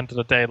at the end of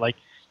the day.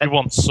 You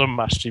want some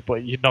mastery,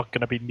 but you're not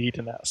going to be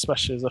needing it,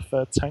 especially as a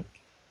third tank.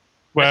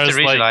 Whereas, that's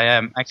the reason I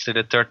am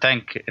actually the third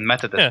tank in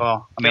Method as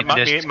well. I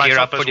just gear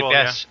up for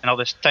DPS, and I'll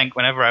just tank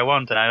whenever I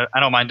want, and I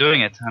don't mind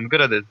doing it. I'm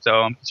good at it,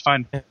 so it's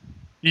fine.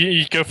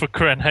 You go for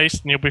crit and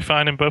haste, and you'll be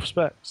fine in both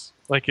specs.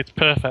 It's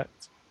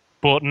perfect.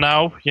 But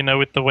now,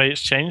 with the way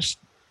it's changed,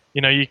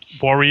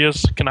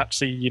 warriors can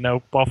actually,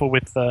 bother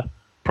with the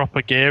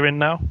proper gearing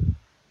now.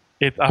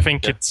 I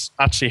think it's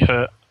actually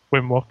hurt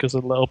Windwalkers a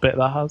little bit,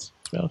 that has,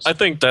 to be honest. I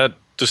think that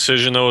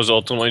decision, though, is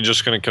ultimately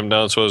just going to come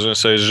down, so what I was going to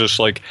say is just,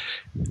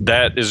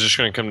 that is just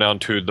going to come down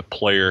to the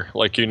player.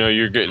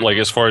 You're getting,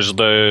 as far as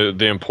the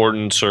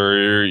importance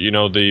or,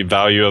 the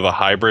value of a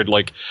hybrid,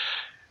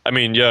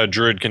 a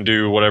druid can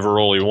do whatever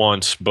role he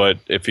wants, but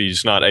if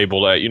he's not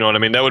able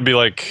to, that would be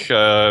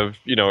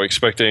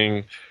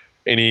expecting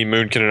any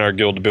Moonkin in our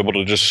guild to be able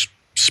to just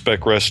spec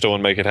resto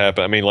and make it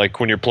happen.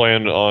 When you're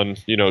playing on,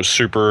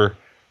 super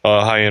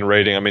high-end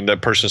rating,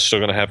 that person's still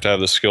going to have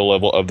the skill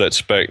level of that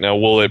spec. Now,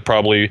 will it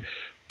probably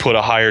put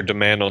a higher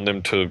demand on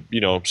them to,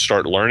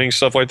 start learning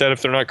stuff like that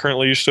if they're not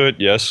currently used to it?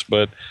 Yes,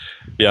 but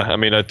yeah, I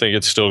think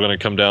it's still going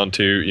to come down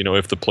to,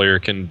 if the player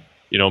can,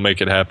 make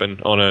it happen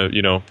on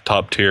a,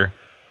 top tier.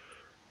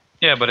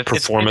 Yeah, but it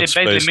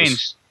basically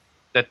means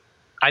that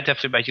I'd have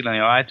to basically,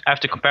 I have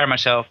to compare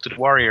myself to the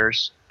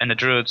warriors and the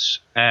druids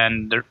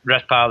and the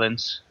red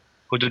paladins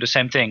who do the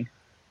same thing.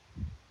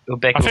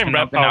 I think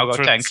red paladins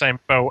are in the same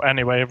boat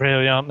anyway,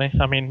 really, aren't they?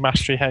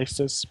 Mastery haste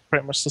is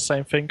pretty much the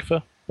same thing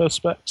for both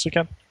specs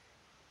again.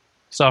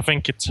 So I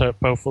think it's hurt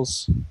both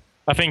us.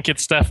 I think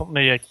it's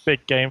definitely a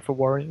big game for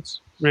warriors.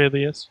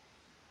 Really is.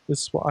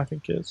 This is what I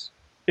think it is.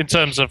 In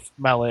terms of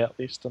melee, at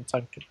least, and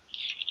tanking.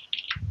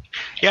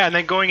 Yeah, and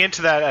then going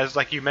into that, as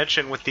you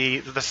mentioned, with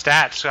the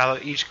stats, how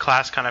each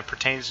class kind of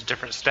pertains to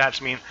different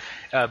stats.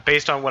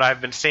 Based on what I've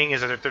been seeing,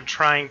 is that they're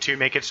trying to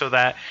make it so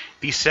that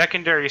the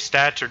secondary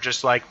stats are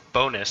just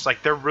bonus.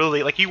 They're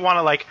really you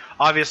want to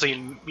obviously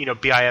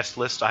BIS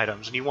list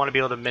items, and you want to be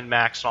able to min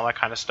max and all that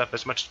kind of stuff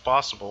as much as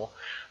possible.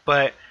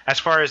 But as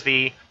far as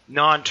the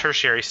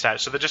non-tertiary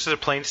stats, so they're just the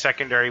plain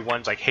secondary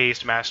ones like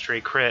haste,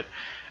 mastery, crit.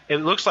 It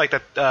looks like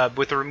that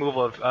with the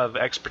removal of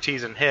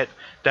expertise and hit,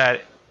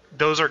 that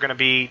those are going to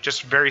be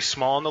just very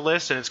small on the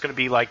list, and it's going to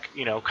be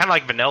kind of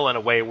like vanilla in a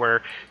way,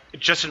 where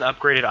just an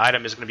upgraded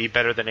item is going to be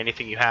better than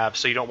anything you have,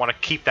 so you don't want to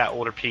keep that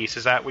older piece.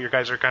 Is that what your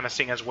guys are kind of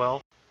seeing as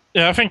well?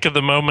 Yeah, I think at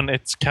the moment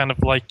it's kind of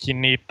you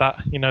need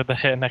that, the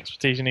hit and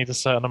expertise, you need a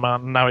certain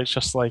amount, and now it's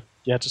just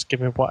just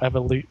give me whatever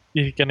loot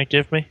you're going to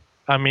give me.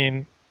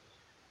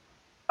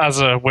 As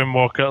a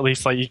Windwalker, at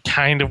least, you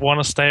kind of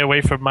want to stay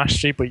away from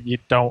mastery, but you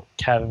don't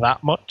care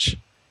that much.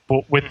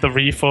 But with the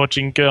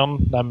reforging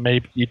gun, then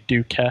maybe you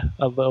do care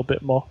a little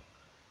bit more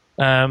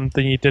than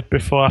you did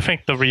before. I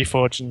think the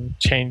reforging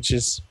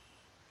changes,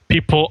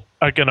 people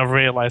are going to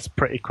realize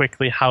pretty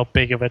quickly how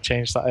big of a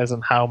change that is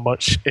and how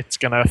much it's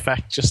going to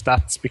affect your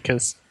stats,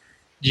 because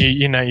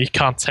you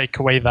can't take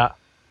away that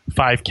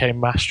 5k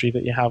mastery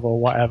that you have or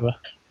whatever.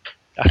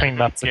 I think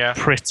that's a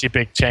pretty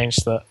big change.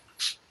 That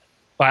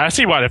I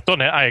see why they've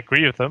done it. I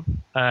agree with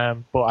them,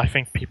 but I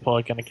think people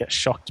are going to get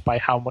shocked by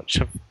how much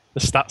of the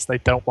stats they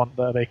don't want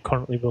that they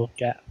currently will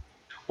get.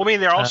 Well,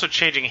 they're also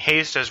changing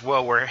haste as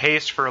well, where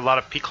haste for a lot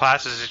of P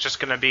classes is just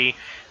going to be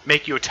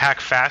make you attack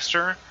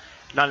faster,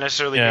 not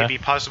necessarily maybe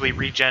possibly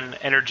regen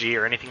energy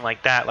or anything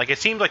like that. It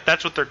seems like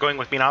that's what they're going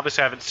with.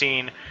 Obviously I haven't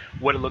seen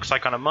what it looks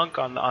like on a monk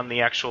on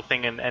the actual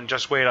thing, and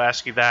just wait, I'll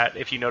ask you that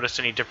if you noticed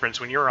any difference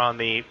when you're on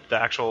the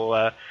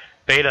actual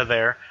beta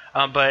there.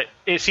 But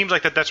it seems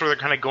like that's where they're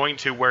kind of going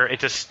to, where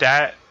it's a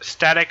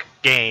static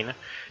gain.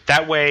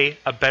 That way,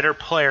 a better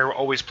player will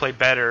always play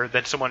better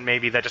than someone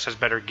maybe that just has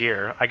better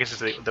gear. I guess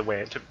is the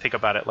way to think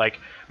about it.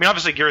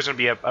 Obviously gear is going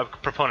to be a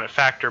proponent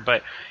factor,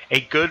 but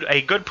a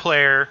good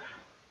player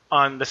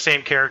on the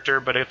same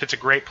character, but if it's a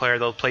great player,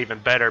 they'll play even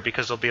better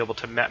because they'll be able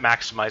to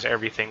maximize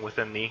everything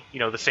within the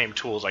the same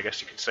tools, I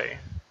guess you could say.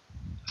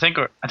 I think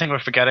we're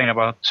forgetting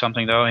about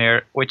something though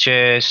here, which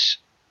is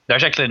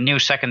there's actually new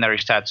secondary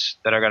stats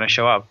that are going to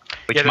show up,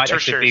 which might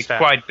actually be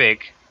quite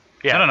big.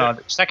 Yeah, I don't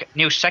know.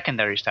 New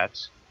secondary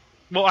stats.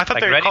 Well, I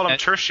thought like they called them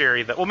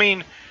tertiary. Well, I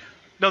mean,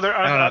 no, there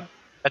are.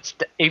 That's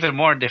even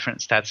more different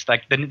stats.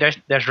 Like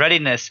there's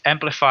readiness,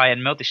 amplify,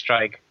 and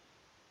multi-strike.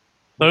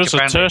 Those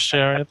are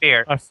tertiary.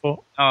 I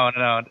thought. Oh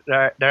no,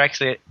 they're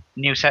actually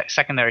new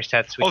secondary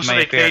stats. Which so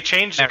they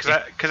changed it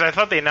because I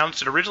thought they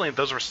announced it originally.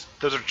 Those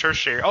are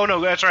tertiary. Oh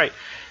no, that's right.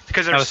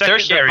 Because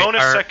there's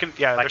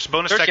there's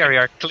bonus tertiary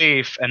are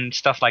cleave and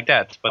stuff like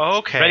that.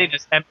 But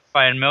readiness,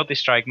 amplify, and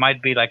multi-strike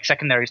might be like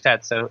secondary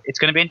stats. So it's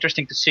going to be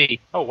interesting to see.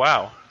 Oh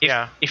wow!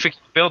 If we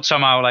build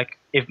somehow like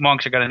if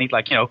monks are going to need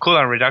like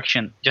cooldown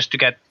reduction just to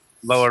get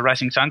lower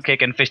Rising Sun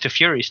Kick and Fist of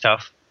Fury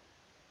stuff,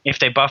 if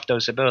they buff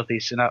those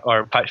abilities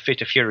or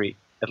Fist of Fury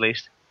at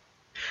least.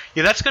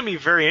 Yeah, that's going to be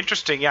very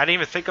interesting. Yeah, I didn't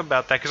even think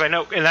about that because I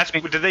know, and that's I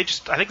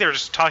think they were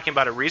just talking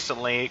about it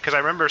recently because I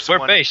remember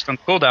we're based on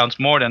cooldowns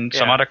more than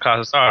some other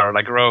classes are,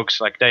 like rogues.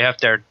 Like they have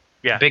their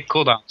big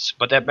cooldowns,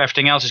 but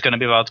everything else is going to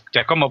be about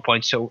their combo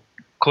points. So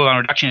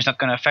cooldown reduction is not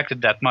going to affect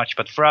it that much.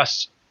 But for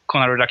us,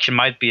 cooldown reduction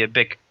might be a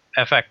big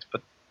effect.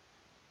 But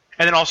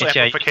and then also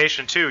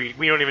amplification too.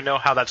 We don't even know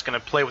how that's going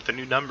to play with the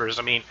new numbers.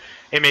 I mean,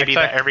 it may be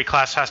that every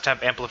class has to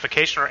have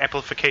amplification, or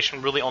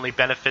amplification really only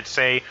benefits,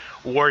 say,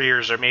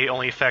 warriors, or may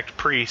only affect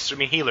priests,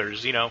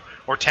 healers,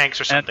 or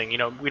tanks or something.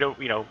 We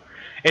don't,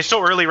 it's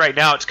so early right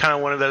now. It's kind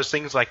of one of those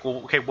things like, well,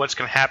 okay, what's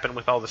going to happen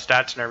with all the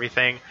stats and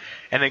everything,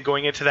 and then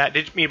going into that.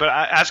 But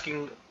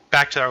asking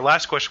back to our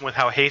last question with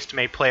how haste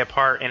may play a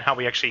part in how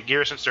we actually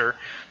gear, since there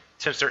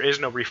is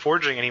no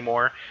reforging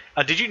anymore.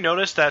 Did you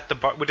notice that the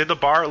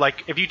bar,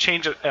 like if you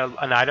change an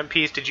item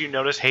piece, did you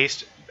notice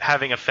haste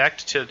having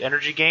effect to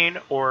energy gain,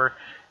 or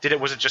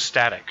was it just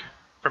static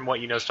from what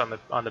you noticed on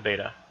the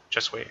beta?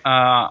 Just wait.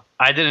 I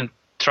didn't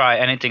try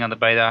anything on the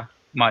beta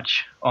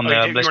much on the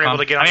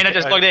BlizzCon. I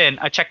just logged in.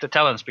 I checked the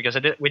talents because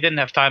we didn't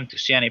have time to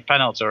see any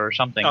panels or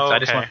something. So I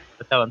just wanted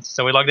the talents.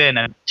 So we logged in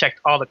and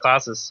checked all the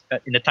classes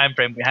in the time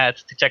frame we had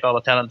to check all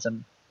the talents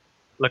and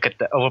look at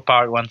the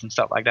overpowered ones and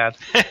stuff like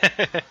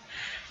that.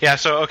 Yeah,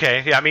 so,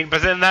 okay. Yeah,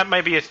 but then that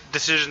might be a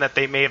decision that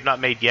they may have not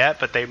made yet,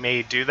 but they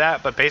may do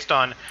that. But based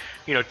on,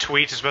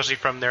 tweets, especially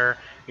from their,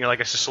 like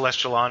a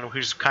Celestialon,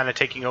 who's kind of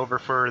taking over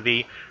for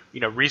the,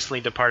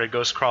 recently departed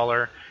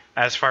Ghostcrawler,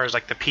 as far as,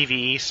 like, the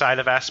PvE side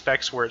of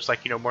aspects, where it's,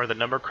 like, more of the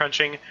number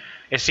crunching,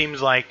 it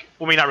seems like,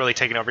 not really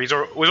taking over. He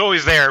was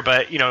always there,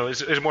 but,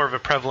 is more of a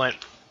prevalent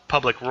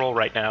public role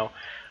right now.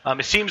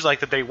 It seems like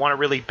that they want to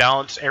really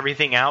balance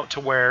everything out to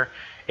where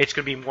it's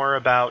going to be more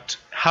about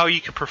how you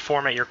can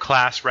perform at your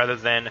class rather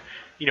than,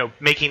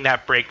 making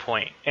that break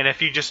point. And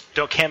if you just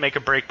can't make a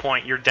break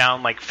point, you're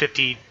down like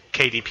 50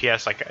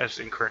 KDPS, like as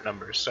in current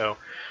numbers. So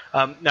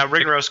now,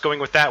 Rigorous, going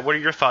with that, what are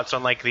your thoughts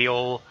on like the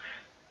old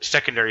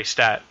secondary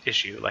stat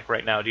issue? Like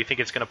right now, do you think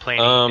it's going to play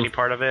any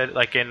part of it?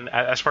 Like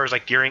as far as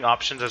like gearing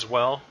options as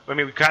well? I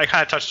mean, we kind of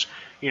touched,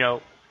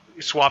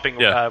 swapping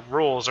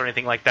rules or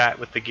anything like that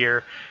with the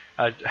gear.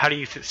 How do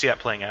you see that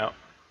playing out?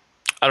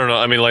 I don't know.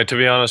 I mean, like, to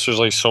be honest, there's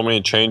like so many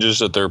changes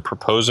that they're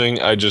proposing.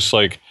 I just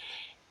like,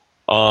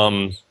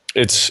 I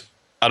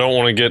don't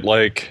want to get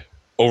like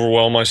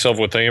overwhelm myself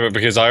with thinking of it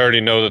because I already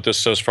know that this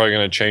stuff's probably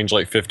going to change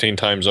like 15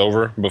 times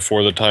over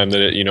before the time that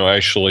it,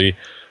 actually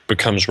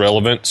becomes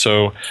relevant.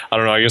 So I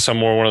don't know. I guess I'm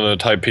more one of the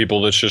type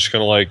people that's just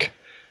going to like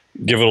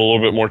give it a little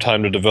bit more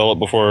time to develop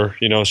before,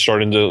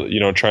 starting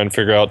to, try and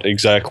figure out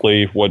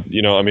exactly what,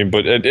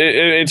 but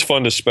it's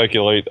fun to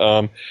speculate.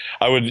 I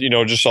would,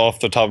 just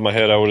off the top of my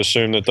head, I would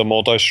assume that the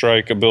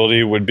multi-strike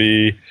ability would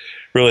be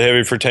really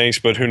heavy for tanks,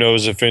 but who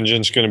knows if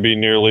Engine's going to be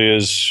nearly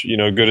as,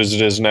 good as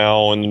it is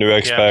now in the new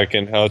X-Pack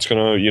and how it's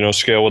going to,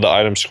 scale with the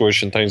item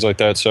squish and things like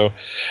that. So,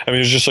 I mean,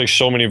 there's just like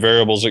so many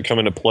variables that come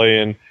into play,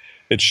 and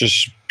it's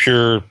just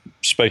pure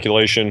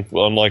speculation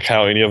on like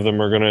how any of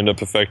them are going to end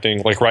up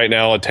affecting. Like right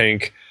now,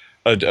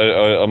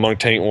 a monk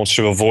tank wants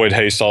to avoid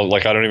haste. I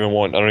don't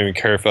even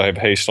care if I have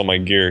haste on my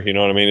gear. You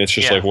know what I mean? It's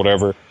just like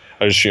whatever.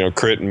 I just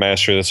crit and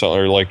mastery. That's all,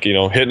 or like hit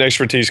an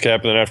expertise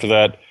cap, and then after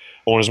that,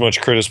 I want as much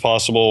crit as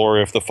possible.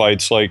 Or if the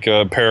fight's like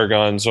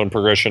paragons on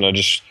progression, I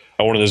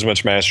wanted as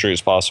much mastery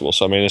as possible.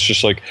 So I mean, it's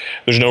just like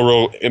there's no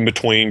real in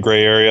between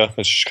gray area.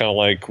 It's just kind of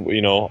like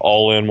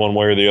all in one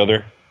way or the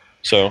other.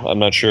 So I'm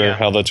not sure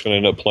how that's going to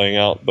end up playing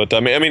out. But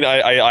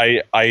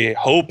I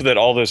hope that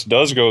all this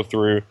does go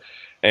through.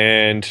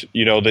 And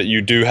that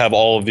you do have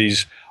all of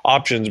these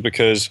options,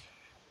 because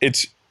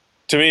it's,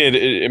 to me,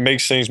 it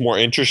makes things more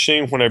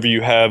interesting whenever you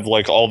have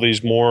like all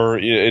these more.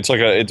 It's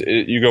like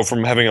you go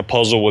from having a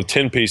puzzle with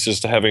 10 pieces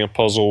to having a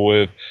puzzle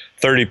with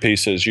 30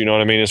 pieces. You know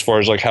what I mean? As far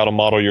as like how to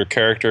model your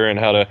character and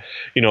how to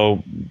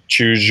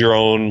choose your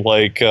own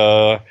like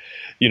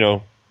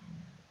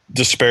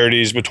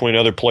disparities between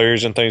other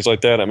players and things like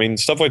that. I mean,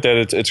 stuff like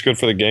that. It's good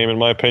for the game in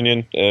my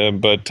opinion.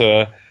 But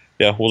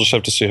we'll just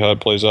have to see how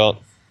it plays out.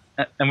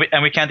 And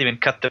we can't even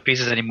cut the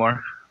pieces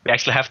anymore. We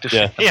actually have to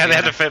fit. Yeah, they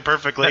have to fit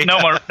perfectly. No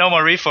more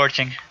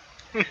reforging.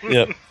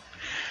 Yep.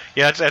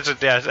 Yeah,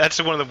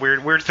 that's one of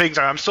the weird things.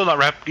 I'm still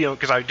not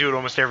because I do it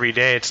almost every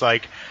day. It's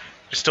like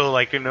still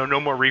like no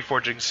more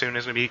reforging soon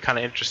is going to be kind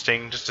of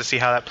interesting just to see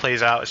how that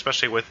plays out,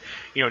 especially with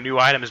new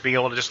items, being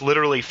able to just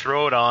literally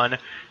throw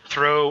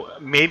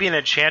maybe an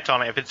enchant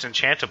on it if it's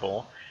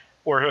enchantable,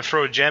 or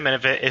throw a gem in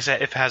if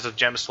it has a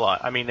gem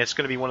slot. I mean, it's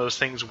going to be one of those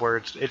things where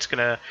it's going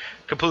to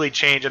completely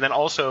change. And then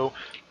also,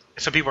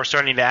 some people are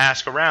starting to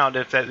ask around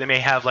if they may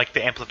have like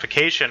the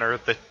amplification or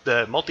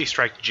the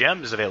multi-strike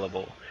gems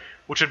available,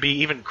 which would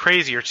be even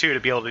crazier too to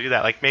be able to do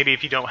that. Like maybe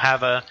if you don't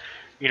have a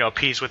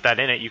piece with that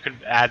in it, you can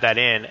add that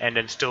in and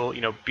then still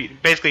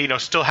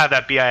still have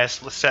that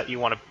BIS set you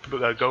want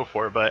to go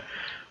for. But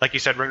like you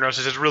said, Ring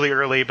Roses is really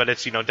early, but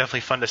it's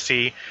definitely fun to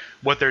see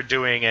what they're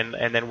doing,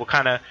 and then we'll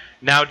kind of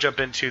now jump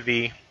into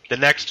the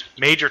next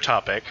major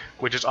topic,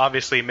 which is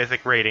obviously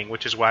Mythic rating,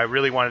 which is why I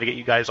really wanted to get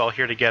you guys all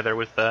here together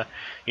with the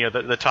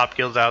top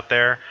guilds out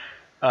there.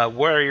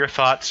 What are your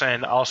thoughts?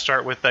 And I'll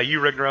start with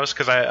you, Rignos,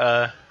 because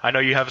I know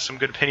you have some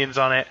good opinions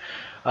on it.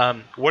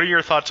 What are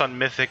your thoughts on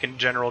Mythic in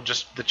general?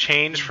 Just the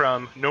change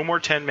from no more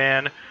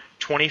 10-man,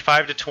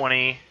 25 to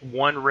 20,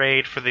 one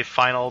raid for the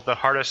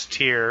hardest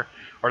tier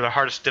or the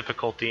hardest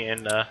difficulty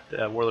in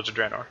Warlords of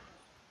Draenor.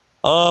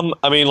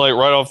 I mean, like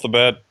right off the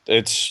bat,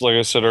 it's like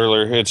I said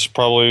earlier, it's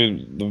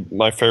probably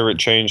my favorite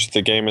change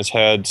the game has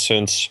had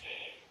since,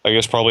 I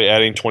guess, probably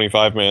adding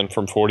 25-man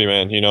from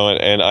 40-man.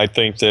 And I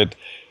think that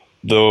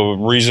the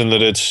reason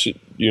that it's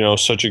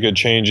such a good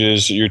change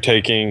is you're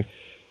taking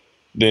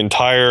the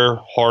entire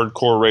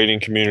hardcore raiding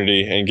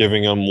community and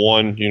giving them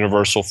one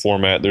universal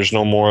format. There's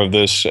no more of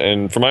this,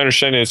 and from my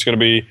understanding, it's going to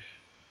be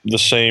the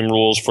same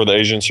rules for the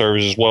Asian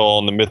servers as well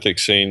on the Mythic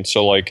scene.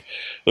 So like,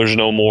 there's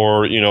no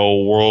more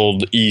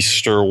World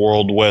East or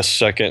World West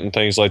second and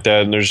things like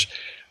that. And there's,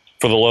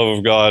 for the love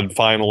of God,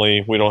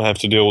 finally we don't have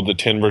to deal with the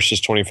 10 versus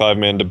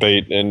 25-man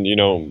debate. And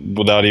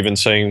without even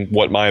saying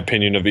what my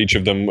opinion of each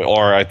of them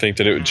are, I think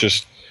that it would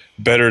just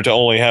better to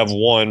only have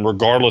one,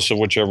 regardless of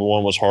whichever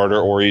one was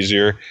harder or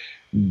easier.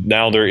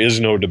 Now there is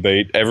no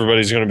debate.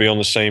 Everybody's going to be on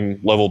the same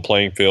level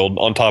playing field.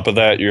 On top of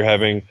that, you're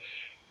having,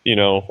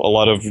 a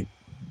lot of,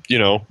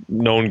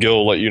 known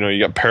guild, like, you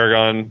got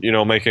Paragon,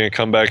 making a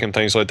comeback and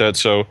things like that.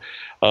 So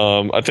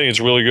I think it's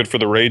really good for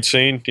the raid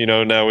scene.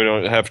 Now we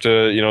don't have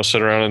to,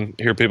 sit around and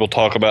hear people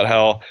talk about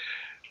how,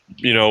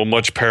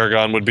 much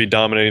Paragon would be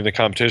dominating the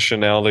competition.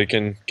 Now they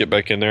can get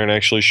back in there and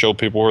actually show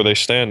people where they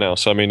stand now.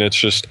 So, I mean, it's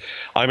just,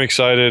 I'm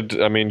excited.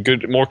 I mean,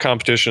 more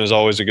competition is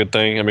always a good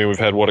thing. I mean, we've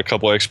had, a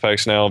couple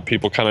X-Packs now,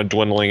 people kind of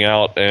dwindling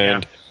out,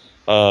 and,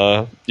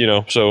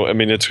 so, I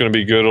mean, it's going to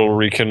be good. It'll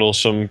rekindle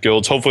some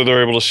guilds. Hopefully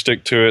they're able to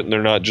stick to it and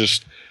they're not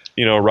just,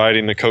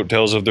 riding the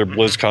coattails of their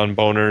BlizzCon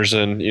boners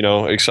and,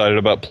 excited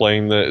about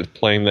playing the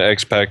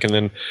X-Pack. And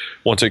then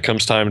once it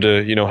comes time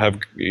to, have,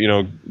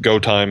 go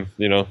time,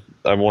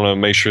 I want to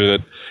make sure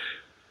that,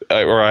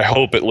 or I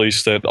hope at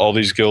least that all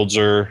these guilds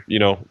are,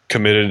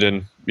 committed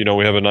and,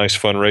 we have a nice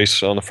fun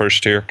race on the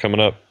first tier coming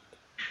up.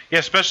 Yeah,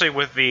 especially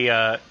with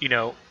the,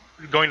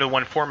 going to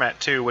one format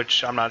too,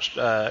 which I'm not,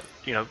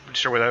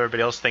 sure what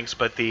everybody else thinks,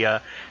 but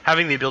the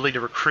having the ability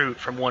to recruit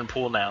from one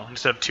pool now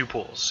instead of two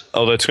pools.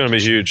 Oh, that's going to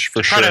be huge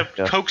for sure. Try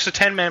to coax a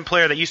 10-man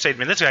player that you say,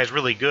 man, this guy's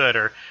really good,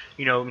 or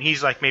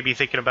he's like maybe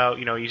thinking about,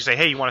 you say,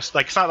 hey, you want to,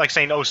 like, it's not like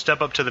saying, oh,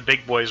 step up to the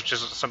big boys, which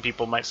is what some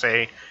people might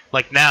say,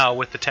 like now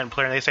with the 10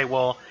 player, and they say,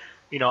 well,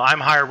 I'm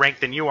higher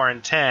ranked than you are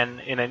in 10,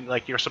 and then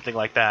like something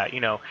like that.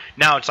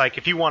 Now it's like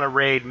if you want to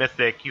raid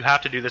Mythic, you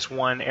have to do this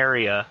one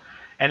area.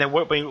 And then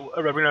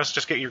let's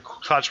just get your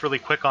thoughts really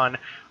quick on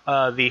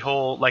the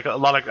whole, like, a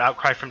lot of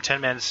outcry from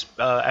 10-mans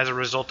as a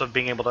result of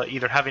being able to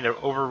either having to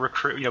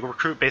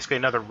recruit basically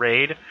another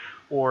raid,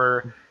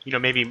 or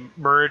maybe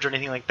merge or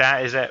anything like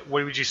that. Is that,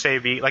 what would you say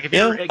be like if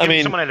you're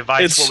giving someone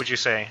advice? What would you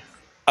say?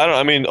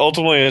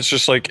 Ultimately it's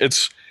just like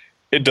it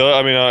does.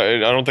 I mean,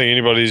 I don't think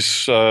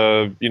anybody's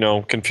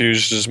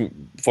confused as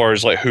far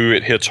as like who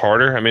it hits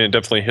harder. I mean, it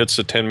definitely hits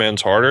the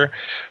 10-mans harder,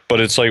 but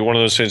it's like one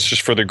of those things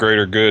just for the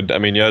greater good. I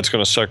mean, yeah, it's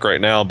going to suck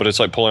right now, but it's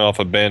like pulling off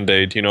a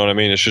Band-Aid. You know what I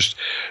mean? It's just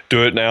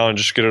do it now and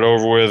just get it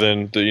over with,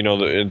 and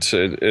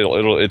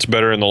it's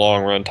better in the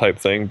long run type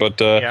thing.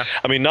 But I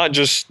mean, not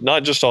just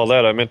all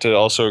that. I meant to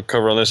also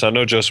cover on this. I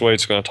know Just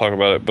Wait's going to talk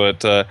about it,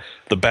 but the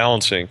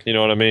balancing. You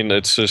know what I mean?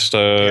 It's just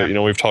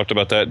we've talked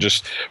about that.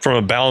 Just from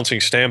a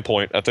balancing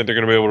standpoint, I think they're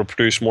going to be able to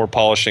produce more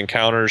polished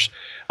encounters.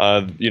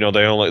 They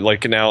only,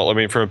 like now, I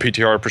mean, from a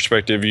PTR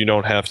perspective, you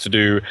don't have to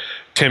do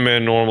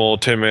 10-man normal,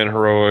 10-man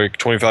heroic,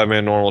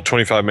 25-man normal,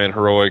 25-man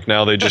heroic.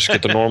 Now they just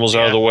get the normals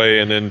out of the way,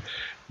 and then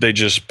they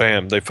just,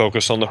 bam, they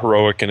focus on the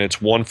heroic, and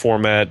it's one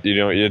format.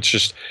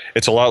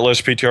 It's a lot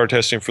less PTR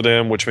testing for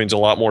them, which means a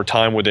lot more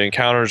time with the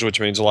encounters, which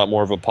means a lot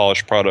more of a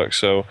polished product.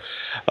 So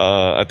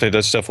I think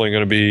that's definitely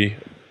going to be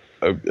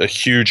a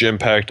huge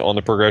impact on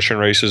the progression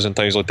races and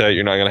things like that.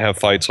 You're not going to have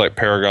fights like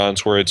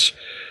Paragons where it's,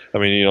 I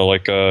mean,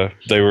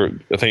 they were,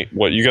 I think,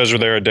 you guys were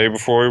there a day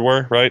before we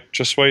were, right?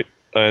 Just Wait.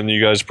 And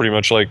you guys pretty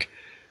much like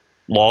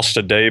lost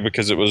a day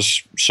because it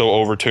was so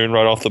overtuned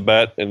right off the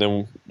bat, and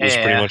then was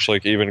pretty much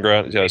like even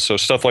ground. Yeah, so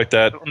stuff like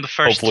that. On the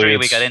first three,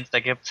 we got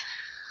insta-gipped.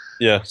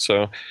 Yeah,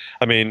 so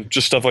I mean,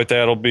 just stuff like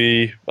that will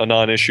be a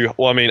non-issue.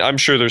 Well, I mean, I'm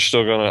sure there's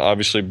still going to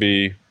obviously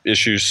be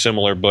issues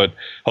similar, but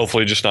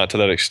hopefully just not to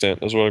that extent.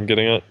 Is what I'm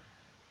getting at.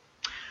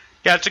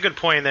 Yeah, it's a good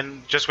point. And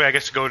then just I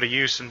guess to go to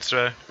you, since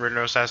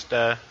Rignos has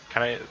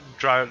kind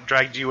of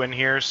dragged you in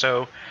here.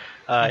 So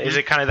is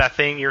it kind of that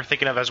thing you're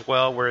thinking of as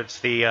well, where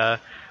it's the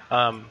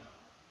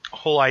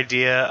whole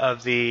idea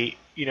of the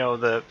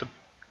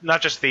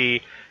not just the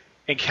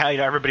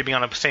everybody being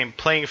on the same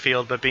playing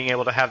field, but being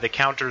able to have the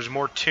counters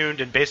more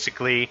tuned and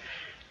basically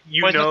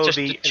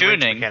the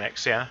tuning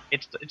mechanics. Yeah,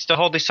 it's the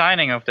whole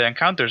designing of the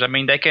encounters. I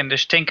mean, they can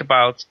just think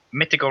about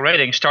mythical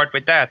raiding, start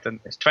with that, and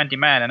it's 20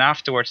 men, and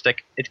afterwards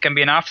it can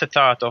be an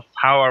afterthought of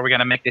how are we going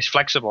to make this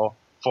flexible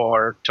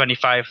for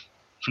 25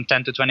 from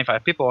 10 to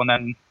 25 people, and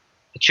then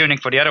the tuning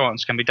for the other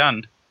ones can be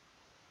done.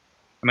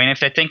 I mean, if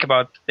they think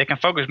about, they can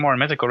focus more on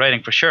mythical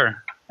raiding for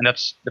sure, and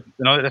that's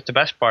the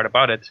best part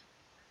about it.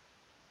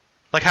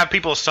 Like have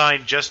people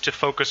assigned just to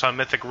focus on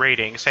mythic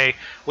raiding. Say,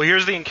 well,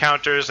 here's the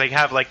encounters. They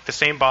have like the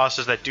same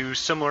bosses that do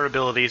similar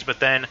abilities, but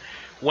then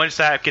once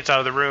that gets out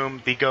of the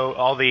room,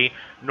 all the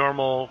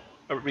normal,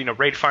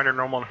 raid finder,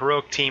 normal, and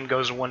heroic team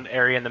goes in one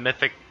area, and the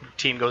mythic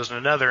team goes in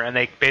another, and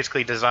they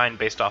basically design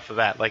based off of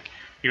that. Like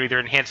you're either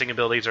enhancing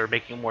abilities or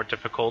making it more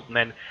difficult, and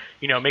then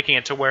making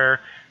it to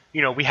where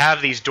we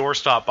have these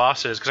doorstop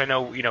bosses. Because I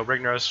know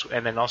Rignos,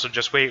 and then also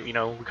Just Wait. We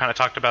kind of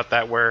talked about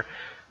that where.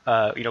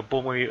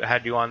 Bull, when we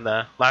had you on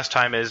the last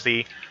time, is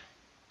when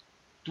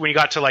you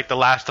got to like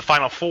the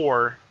final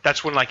four,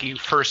 that's when like you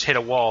first hit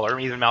a wall, or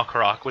even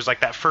Malkarok was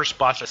like that first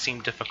boss that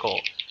seemed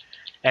difficult.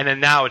 And then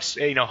now it's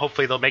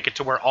hopefully they'll make it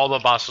to where all the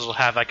bosses will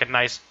have like a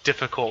nice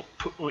difficult.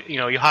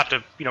 You have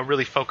to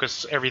really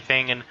focus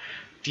everything and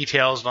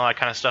details and all that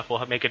kind of stuff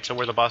will make it to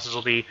where the bosses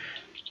will be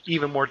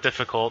even more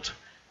difficult.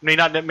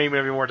 Maybe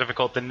more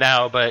difficult than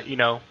now, but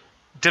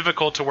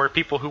difficult to where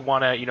people who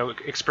want to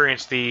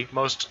experience the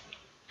most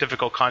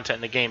difficult content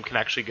in the game can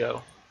actually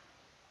go.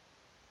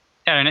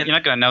 Yeah, and you're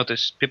not going to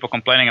notice people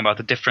complaining about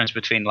the difference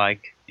between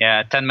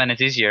 10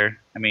 minutes easier,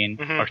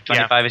 or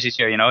 25 is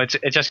easier,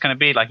 it's just going to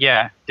be like,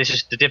 this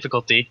is the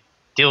difficulty,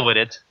 deal with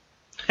it.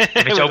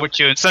 If it's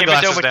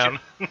overtuned,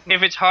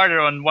 if it's harder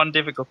on one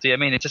difficulty,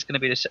 it's just going to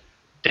be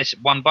this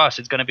one boss,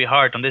 it's going to be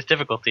hard on this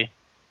difficulty.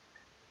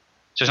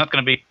 So it's not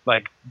going to be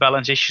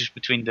balance issues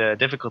between the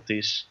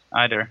difficulties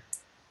either.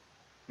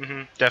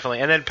 Definitely.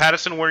 And then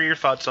Patterson, what are your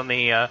thoughts on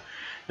the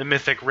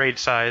mythic raid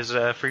size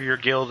for your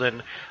guild,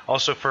 and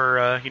also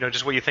for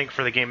just what you think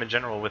for the game in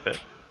general with it?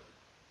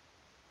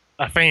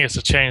 I think it's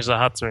a change that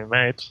had to be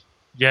made.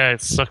 Yeah,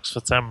 it sucks for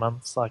 10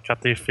 months. I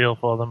do feel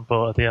for them,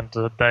 but at the end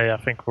of the day, I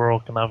think we're all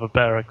going to have a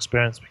better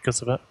experience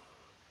because of it.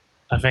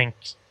 I think,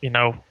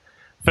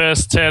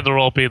 first tier they'll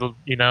all be,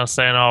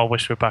 saying, "Oh, I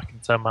wish we're back in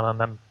 10 man," and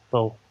then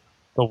they'll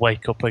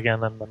wake up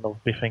again and then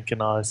they'll be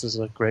thinking, "Oh, this is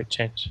a great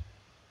change."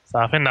 So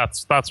I think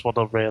that's what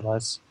they'll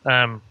realise.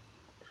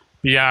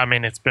 But yeah,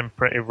 it's been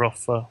pretty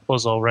rough for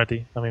us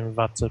already. We've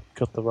had to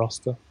cut the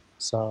roster,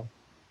 so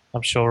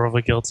I'm sure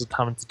other guilds are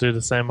having to do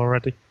the same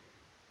already.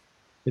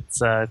 It's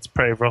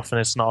pretty rough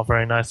and it's not a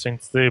very nice thing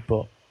to do,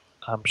 but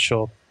I'm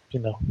sure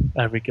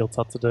every guild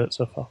had to do it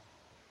so far.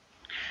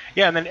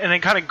 Yeah, and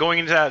then kind of going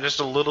into that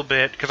just a little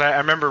bit, because I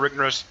remember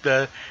Rignos,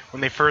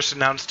 when they first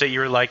announced it,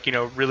 you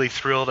were really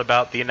thrilled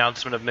about the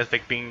announcement of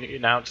Mythic being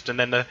announced, and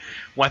then I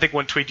think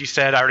one tweet you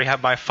said, "I already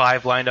have my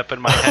 5 lined up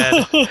in my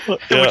head," which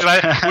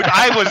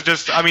I was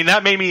just,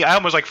 that made me, I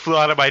almost flew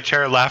out of my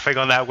chair laughing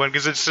on that one,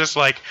 because it's just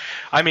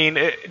to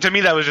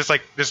me that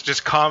was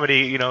just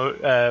comedy,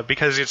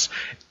 because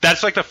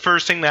that's the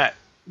first thing that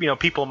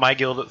people in my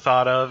guild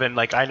thought of, and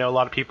I know a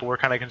lot of people were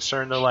kind of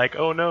concerned. They're like,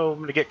 "Oh no, I'm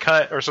gonna get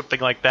cut" or something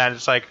like that.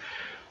 It's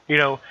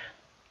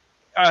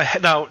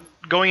now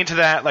going into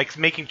that,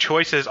 making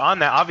choices on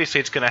that, obviously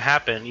it's gonna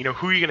happen.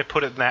 Who are you gonna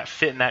put in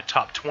that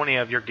top 20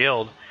 of your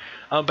guild?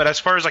 But as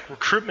far as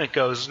recruitment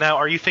goes, now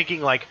are you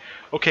thinking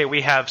okay,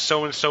 we have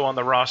so and so on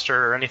the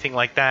roster or anything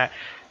like that?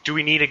 Do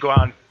we need to go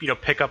out and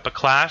pick up a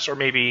class, or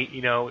maybe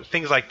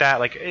things like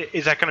that?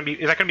 Is that gonna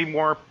be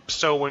more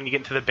so when you get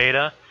into the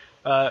beta?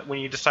 When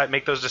you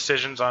make those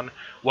decisions on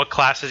what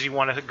classes you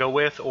want to go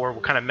with or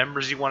what kind of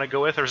members you want to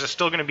go with, or is it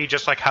still going to be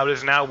just like how it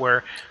is now,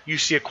 where you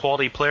see a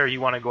quality player you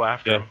want to go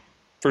after? Yeah,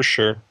 for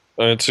sure.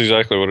 That's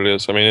exactly what it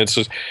is. It's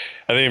just,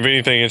 I think if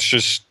anything, it's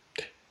just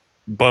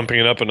bumping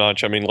it up a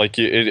notch.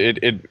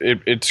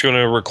 It's going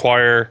to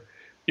require,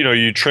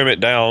 you trim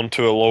it down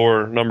to a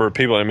lower number of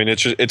people.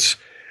 It's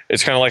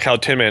kind of like how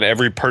 10-man,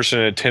 every person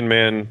in a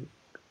 10-man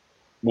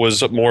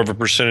was more of a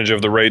percentage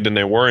of the raid than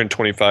they were in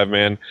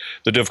 25-man.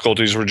 The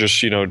difficulties were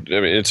just, it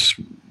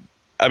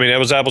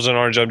was apples and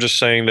oranges. I'm just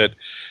saying that,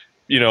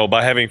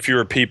 by having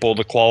fewer people,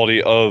 the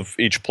quality of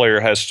each player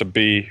has to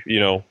be,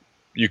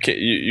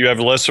 you have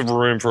less of a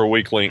room for a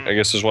weak link, I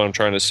guess is what I'm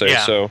trying to say.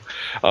 Yeah. So,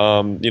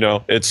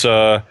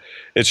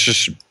 it's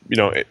just,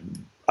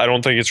 I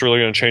don't think it's really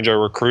going to change our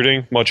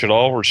recruiting much at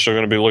all. We're still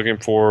going to be looking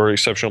for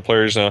exceptional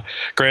players. Now,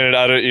 granted,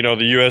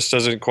 the U.S.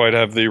 doesn't quite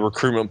have the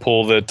recruitment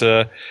pool that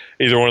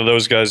either one of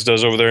those guys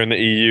does over there in the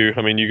EU.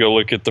 I mean, you go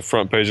look at the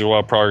front page of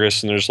Wild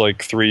Progress, and there's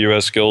like 3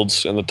 U.S.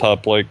 guilds in the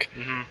top, top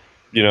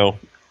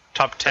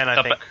 10,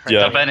 I think.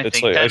 Yeah, top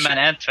anything, like, 10 men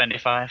and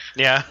 25.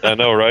 Yeah, I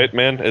know, right,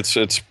 man? It's.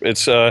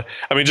 I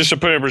mean, just to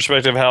put in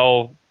perspective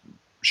how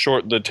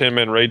short the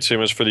 10-man raid scene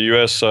was for the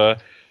U.S.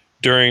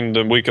 During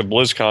the week of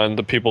BlizzCon,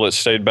 the people that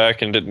stayed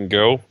back and didn't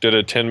go did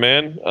a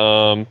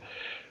 10-man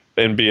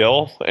in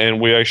BL, and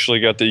we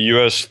actually got the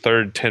U.S.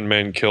 third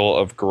 10-man kill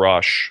of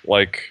Garrosh.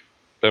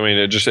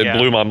 It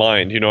blew my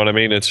mind. You know what I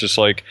mean? It's just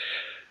like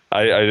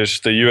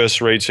the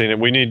U.S. raid scene.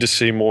 We need to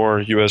see more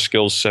U.S.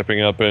 guilds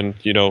stepping up and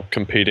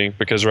competing,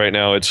 because right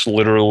now it's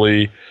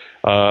literally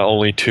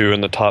only 2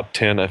 in the top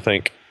 10, I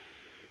think,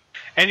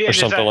 or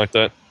something like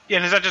that. Yeah,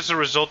 and is that just a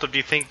result of, do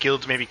you think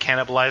guilds maybe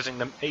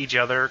cannibalizing each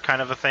other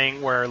kind of a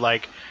thing, where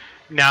like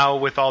now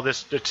with all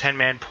this, the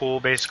 10-man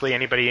pool, basically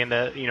anybody in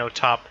the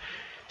top,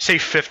 say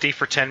 50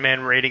 for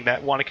 10-man rating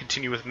that want to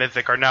continue with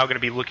Mythic are now going to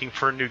be looking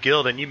for a new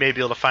guild, and you may be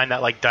able to find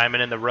that like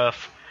diamond in the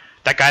rough,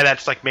 that guy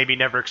that's like maybe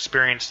never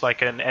experienced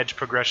like an edge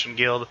progression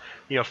guild,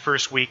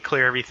 first week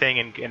clear everything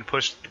and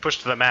push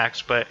to the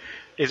max. But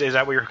is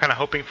that what you're kind of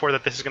hoping for,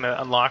 that this is going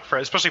to unlock for,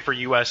 especially for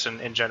US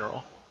in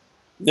general?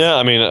 Yeah,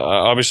 I mean, I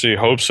obviously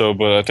hope so,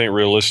 but I think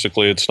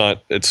realistically, it's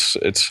not. It's.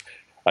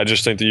 I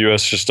just think the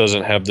U.S. just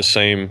doesn't have the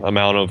same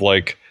amount of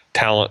like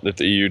talent that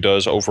the EU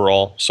does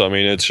overall. So I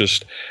mean, it's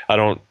just, I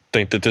don't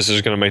think that this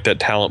is going to make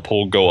that talent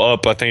pool go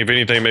up. I think if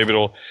anything, maybe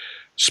it'll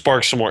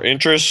spark some more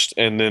interest,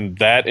 and then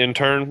that in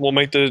turn will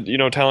make the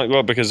talent go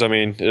up. Because I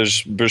mean,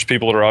 there's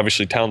people that are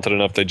obviously talented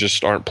enough, they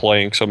just aren't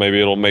playing. So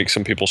maybe it'll make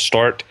some people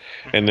start,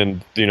 and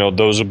then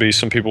those will be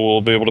some people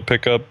will be able to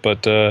pick up.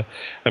 But I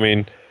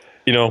mean,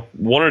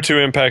 1 or 2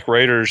 impact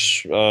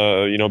raiders,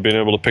 being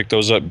able to pick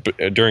those up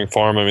during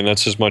farm, I mean,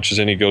 that's as much as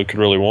any guild could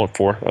really want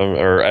for,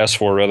 or ask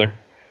for, rather.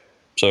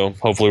 So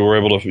hopefully we're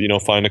able to,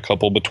 find a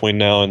couple between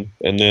now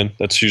and then.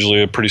 That's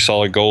usually a pretty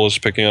solid goal, is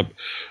picking up,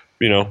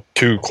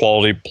 2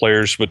 quality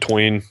players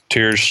between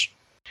tiers.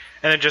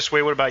 And then just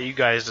wait, what about you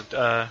guys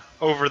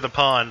over the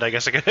pond, I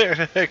guess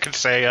I could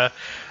say,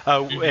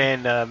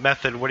 and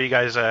Method, what are you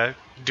guys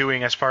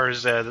doing as far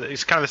as,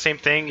 it's kind of the same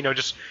thing,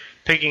 just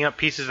picking up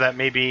pieces that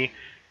maybe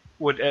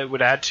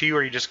would add to you, or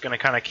are you just going to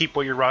kind of keep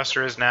what your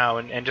roster is now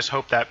and just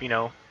hope that,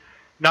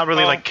 not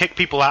really like kick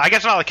people out? I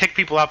guess not like kick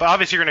people out, but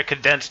obviously you're going to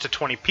condense to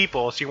 20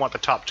 people, so you want the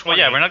top 20. Well,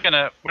 yeah, we're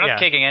not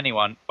kicking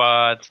anyone,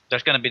 but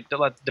there's going to be,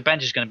 the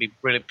bench is going to be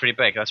really pretty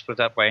big, let's put it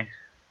that way.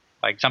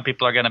 Like, some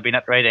people are going to be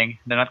not raiding,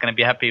 they're not going to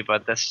be happy,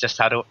 but that's just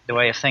how the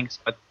way of things.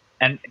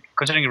 And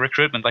considering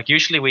recruitment, like,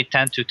 usually we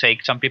tend to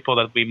take some people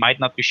that we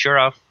might not be sure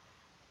of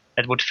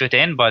that would fit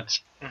in, but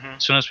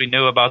as soon as we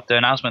knew about the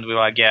announcement, we were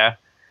like, yeah,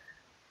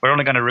 we're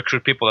only going to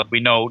recruit people that we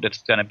know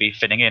that's going to be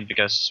fitting in,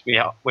 because we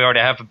already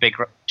have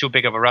too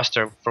big of a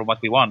roster for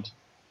what we want.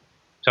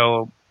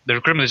 So the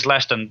recruitment is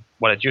less than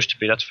what it used to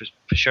be, that's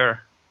for sure.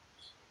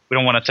 We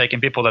don't want to take in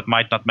people that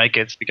might not make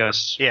it,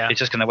 because it's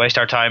just going to waste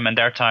our time and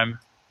their time.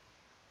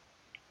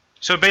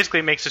 So basically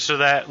it makes it so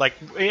that, like,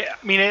 I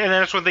mean, and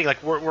that's one thing,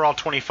 like, we're all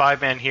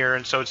 25 man here,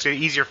 and so it's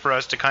easier for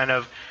us to kind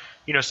of,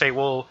 say,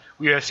 well,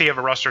 we say you have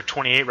a roster of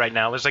 28 right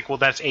now. It's like, well,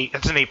 that's an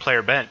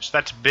 8-player bench.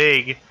 That's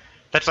big.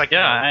 That's like,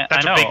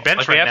 that's a big bench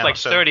like, right now. We have like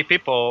 30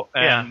 people,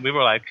 and we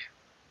were like,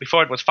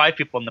 before it was 5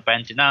 people on the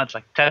bench, and now it's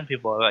like 10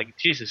 people. Like,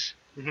 Jesus,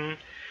 the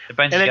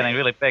bench is getting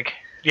really big.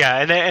 Yeah,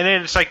 and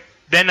then it's like,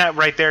 then that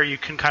right there, you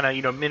can kind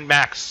of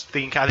min-max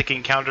the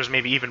encounters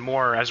maybe even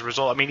more as a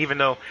result. I mean, even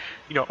though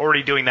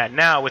already doing that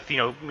now with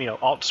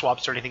alt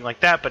swaps or anything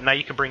like that, but now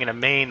you can bring in a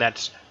main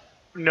that's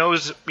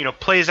knows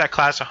plays that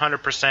class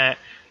 100%,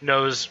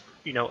 knows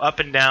up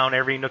and down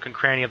every nook and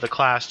cranny of the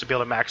class to be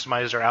able to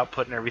maximize their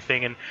output and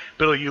everything, and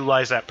be able to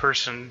utilize that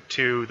person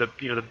to the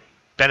the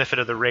benefit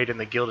of the raid and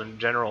the guild in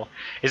general.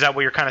 Is that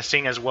what you're kind of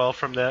seeing as well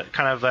from the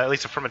kind of at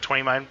least from a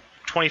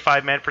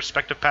 25-man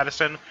perspective,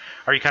 Patterson?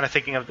 Are you kind of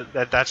thinking of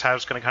that's how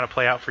it's going to kind of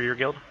play out for your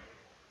guild?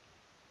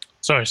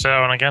 Sorry, say that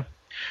one again.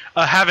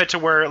 Have it to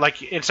where,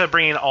 like, instead of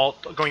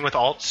going with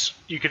alts,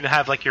 you can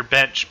have like your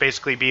bench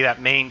basically be that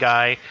main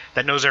guy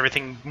that knows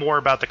everything more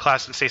about the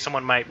class than say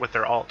someone might with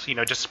their alt.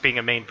 Just being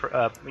a main,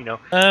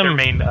 their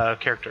main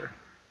character.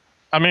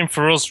 I mean,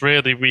 for us,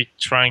 really, we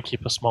try and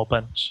keep a small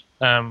bench.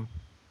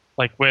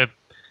 Like,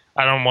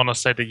 I don't want to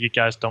say that you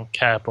guys don't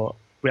care, but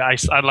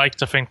I like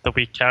to think that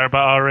we care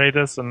about our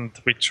raiders, and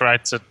we try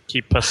to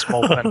keep a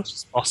small bench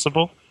as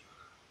possible.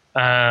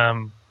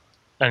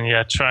 And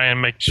yeah, try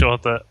and make sure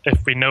that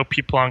if we know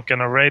people aren't going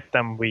to raid,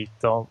 then we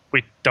don't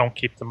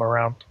keep them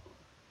around.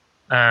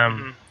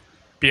 But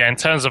yeah, in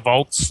terms of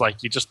alts,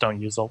 like, you just don't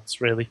use alts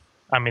really.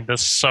 I mean,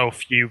 there's so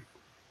few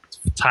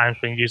times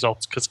when you use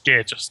alts because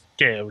gear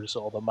is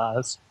all that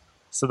matters.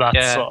 So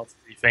that's sort of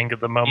the thing at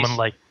the moment.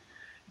 Like,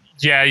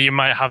 yeah, you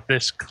might have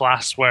this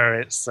class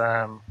where it's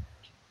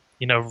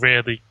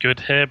really good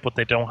here, but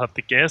they don't have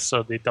the gear,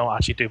 so they don't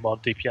actually do more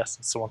DPS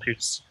than someone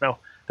who's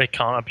they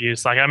can't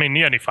abuse. Like, I mean,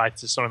 the only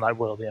fights is something like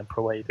Will the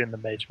Emperor where you're doing the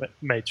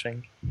mage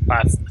thing.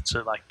 That's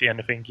literally like the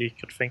only thing you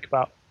could think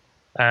about.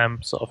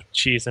 Sort of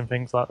cheesing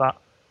things like that.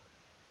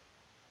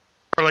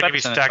 Or like if you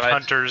stack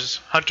hunters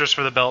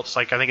for the belts,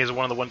 like I think is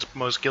one of the ones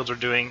most guilds are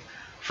doing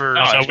for.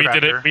 No, we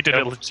did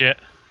it legit.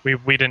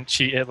 We didn't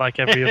cheat it like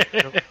every other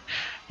guild.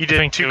 You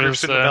did 2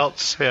 groups in the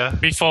belts, yeah.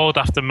 We followed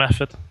after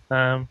method.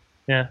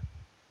 Yeah,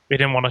 we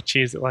didn't want to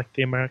cheese it like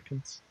the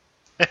Americans.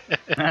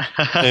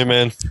 Hey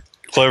man,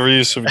 clever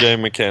use of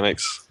game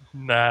mechanics.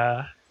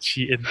 Nah,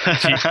 cheating.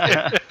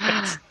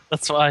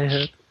 That's what I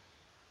heard.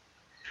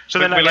 So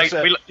then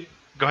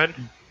go ahead.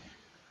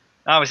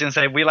 I was gonna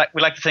say we like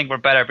to think we're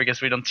better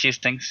because we don't cheese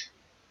things.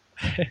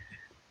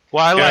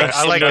 Well,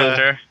 I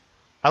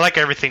like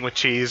everything with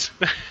cheese.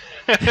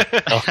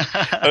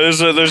 There's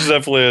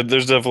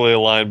definitely a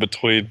line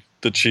between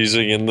the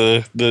cheesing and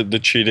the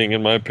cheating,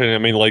 in my opinion. I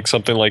mean, like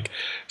something like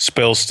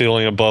spell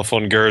stealing a buff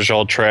on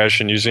Garajal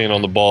Trash and using it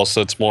on the boss.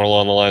 That's more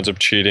along the lines of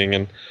cheating,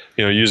 and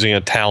using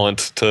a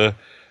talent to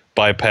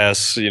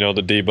bypass the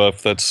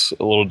debuff. That's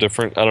a little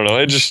different. I don't know.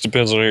 It just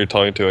depends on who you're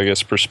talking to, I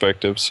guess.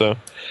 Perspective. So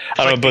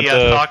I don't know. But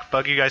the Thok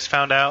bug you guys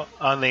found out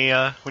on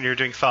the when you were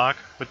doing Thok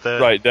with the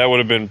right, that would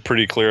have been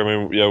pretty clear. I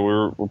mean, yeah, we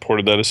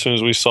reported that as soon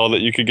as we saw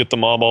that you could get the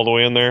mob all the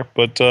way in there.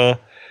 But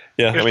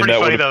yeah, it was pretty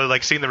funny though,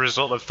 like seeing the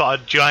result of a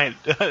giant,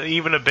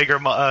 even a bigger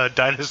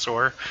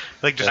dinosaur,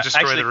 like just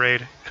destroy the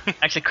raid.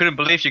 Actually, couldn't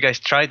believe you guys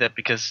tried that,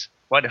 because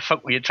why the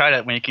fuck would you try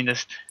that when you can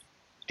just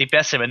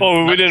DPS him?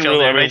 And we didn't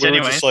really. I mean, we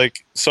were just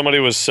like, somebody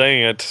was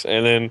saying it,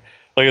 and then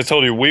like I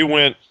told you,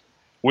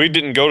 we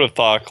didn't go to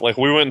Thok. Like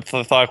we went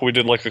to Thok, we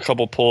did like a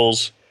couple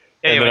pulls,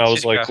 and then I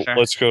was like,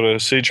 let's go to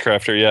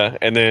Siegecrafter, yeah.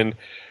 And then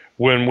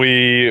when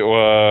we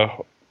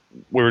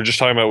were just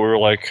talking about, we were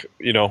like,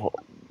 we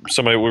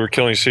were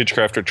killing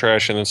Siegecrafter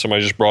Trash, and then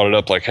somebody just brought it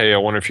up, like, hey, I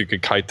wonder if you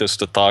could kite this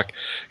to Thok,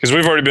 because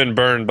we've already been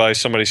burned by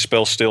somebody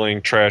spell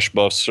stealing trash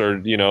buffs, or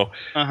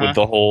with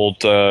the whole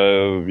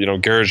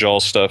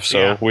Garajal stuff.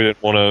 So we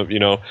didn't want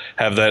to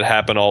have that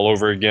happen all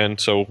over again.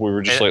 So we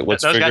were just like,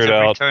 let's figure it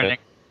out.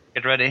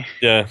 Get ready.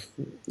 Yeah,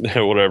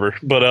 whatever.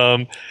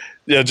 But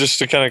yeah, just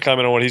to kind of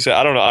comment on what he said,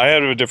 I don't know. I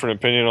had a different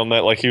opinion on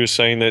that. Like he was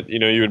saying that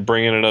you would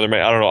bring in another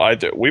man. I don't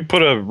know. We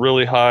put a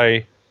really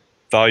high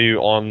value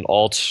on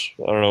alts.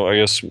 I don't know. I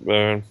guess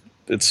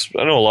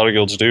I know a lot of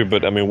guilds do,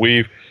 but I mean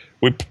we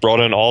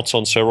brought in alts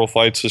on several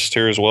fights this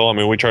tier as well. I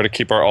mean, we try to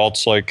keep our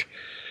alts like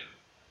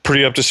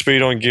pretty up to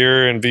speed on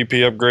gear and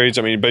VP upgrades.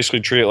 I mean, basically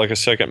treat it like a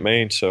second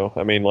main. So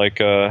I mean, like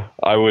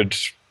I would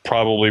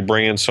probably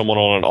bring in someone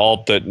on an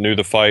alt that knew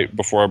the fight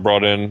before I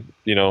brought in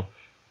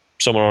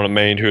someone on a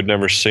main who had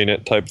never seen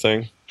it, type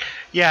thing.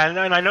 Yeah,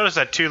 and I noticed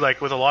that too. Like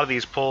with a lot of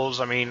these pulls,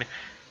 I mean,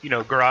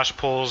 garage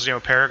pulls,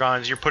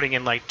 Paragons, you're putting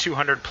in like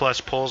 200 plus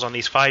pulls on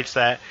these fights.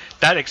 That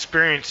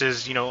experience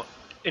is,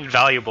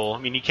 invaluable. I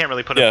mean, you can't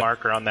really put a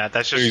marker on that.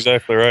 That's just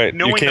exactly right.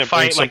 Knowing you can't the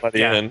fight, bring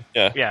somebody in.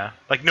 Yeah.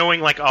 Like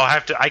knowing, like,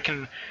 I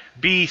can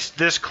be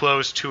this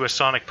close to a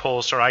sonic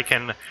pulse, or I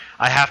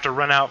have to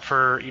run out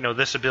for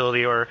this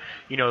ability, or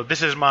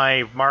this is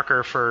my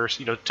marker for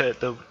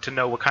to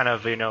know what kind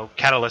of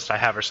catalyst I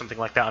have, or something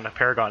like that on the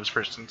Paragons, for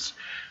instance.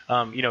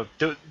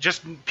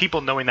 Just people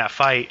knowing that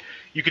fight,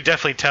 you could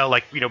definitely tell,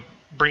 like,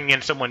 bringing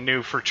in someone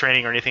new for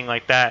training or anything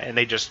like that, and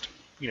they just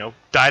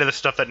die to the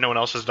stuff that no one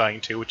else is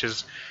dying to, which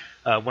is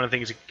one of the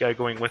things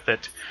going with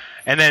it.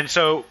 And then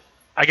so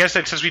I guess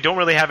that since we don't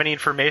really have any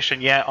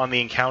information yet on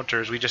the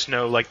encounters, we just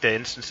know like the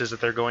instances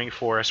that they're going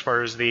for as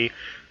far as the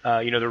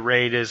the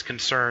raid is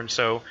concerned.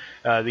 So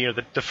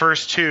the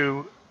first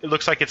two, it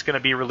looks like it's going to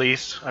be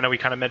released. I know we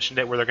kind of mentioned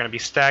it, where they're going to be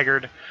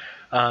staggered.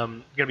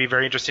 Going to be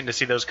very interesting to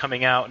see those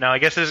coming out. Now I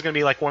guess this is going to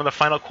be like one of the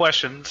final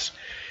questions,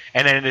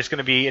 and then it's going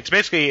to be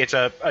it's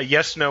a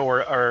yes, no,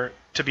 or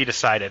to be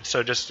decided.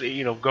 So just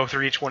go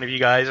through each one of you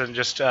guys, and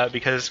just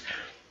because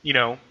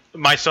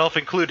myself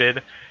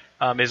included,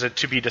 is it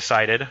to be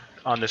decided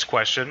on this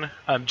question,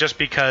 just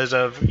because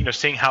of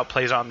seeing how it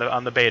plays on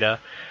the beta.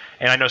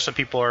 And I know some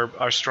people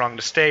are strong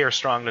to stay or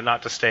strong to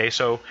not to stay.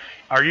 So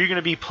are you going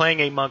to be playing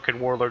a monk in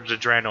Warlords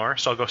of Draenor?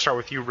 So I'll start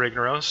with you,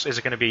 Rignoros. Is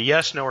it going to be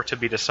yes, no, or to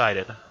be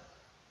decided?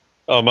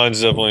 Oh,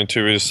 mine's definitely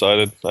to be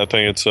decided. I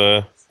think it's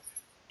too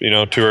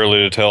early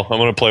to tell. I'm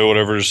going to play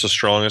whatever's the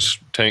strongest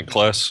tank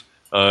class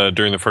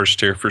during the first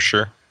tier for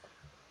sure.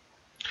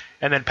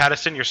 And then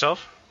Patterson,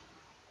 yourself?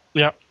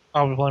 Yeah,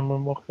 I'll be playing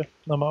Moonwalker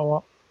no matter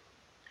what.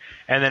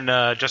 And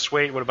then Just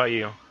Wait, what about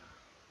you?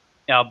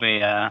 Yeah,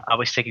 I'll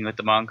be sticking with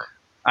the monk.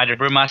 Either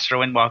Brewmaster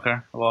or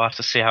Windwalker. We'll have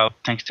to see how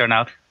things turn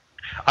out.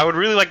 I would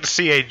really like to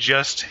see a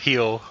just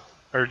heal,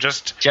 or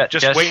just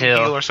wait and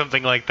heal or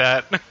something like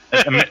that.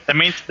 that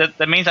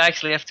means I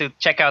actually have to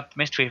check out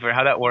Mistweaver,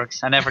 how that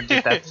works. I never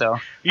did that, so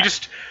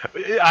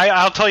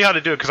I'll tell you how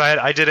to do it, because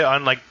I did it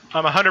on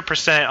I'm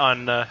 100%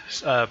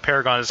 on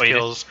Paragon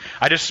skills.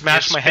 I just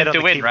smashed my head on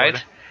the keyboard.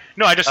 Right?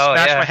 No, I just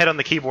smash my head on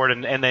the keyboard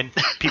and then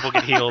people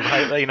get healed.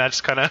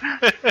 Just kind of.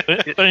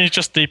 Then you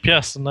just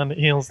DPS and then it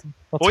heals them.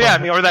 Well, yeah,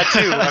 or that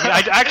too.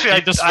 I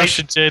just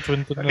rushing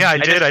Jadewind. Yeah, I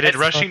did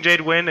rushing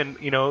Jadewind, and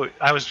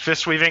I was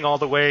fist weaving all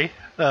the way,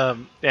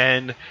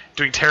 and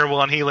doing terrible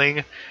on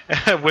healing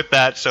with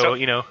that. So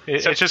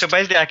it's just. So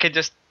basically, I could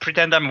just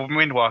pretend I'm a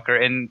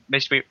Windwalker and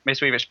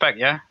Mistweaver spec,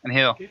 and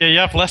heal. Yeah, you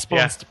have less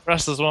buttons to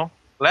press as well.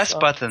 Less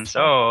buttons.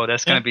 Oh,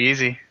 that's gonna be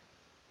easy.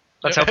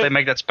 Let's hope they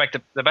make that spec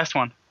the best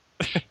one.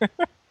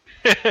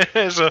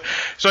 so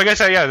I guess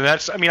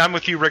that's. I'm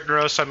with you,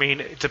 Rignoros.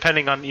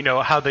 Depending on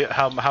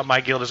how my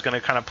guild is going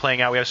to kind of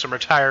playing out. We have some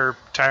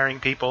retiring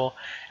people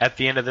at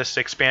the end of this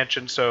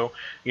expansion. So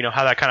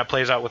how that kind of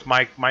plays out with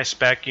my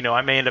spec.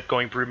 I may end up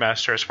going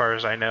Brewmaster as far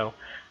as I know.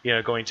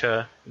 Going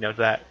to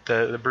that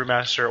the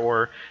Brewmaster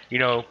or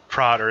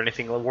Prod or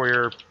anything,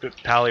 Warrior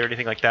Pally or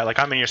anything like that. Like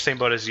I'm in your same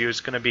boat as you.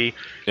 It's going to be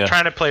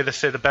trying to play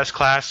the best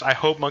class. I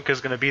hope Monk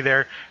is going to be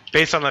there.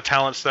 Based on the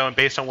talents though, and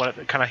based on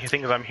what kind of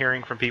things I'm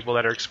hearing from people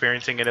that are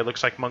experiencing it, it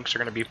looks like Monks are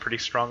going to be pretty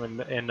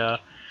strong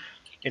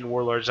in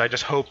Warlords. I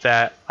just hope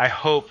that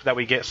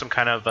we get some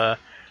kind of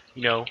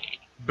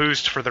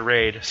boost for the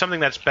raid, something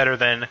that's better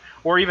than,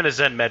 or even a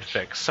Zen med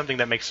fix, something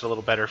that makes it a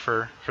little better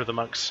for the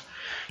Monks.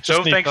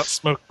 Just need that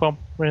smoke bomb,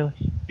 really.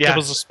 Yeah. Give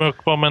us a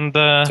smoke bomb and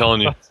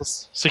telling you,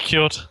 that's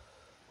secured.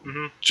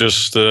 Mm-hmm.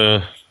 Just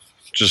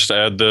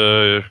add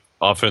the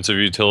offensive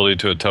utility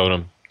to a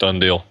totem. Done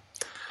deal.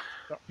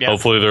 Yeah.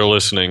 Hopefully they're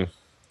listening.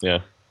 Yeah.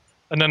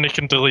 And then they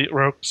can delete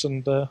rogues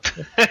and. Yeah,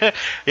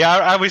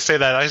 I always say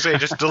that. I say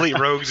just delete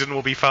rogues and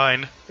we'll be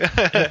fine.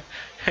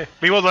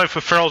 Meanwhile, the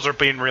Ferals are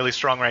being really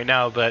strong right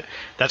now, but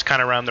that's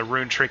kind of around the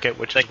rune trinket,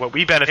 which is what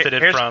we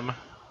benefited from.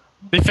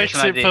 They fix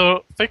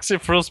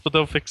it for us, but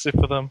don't fix it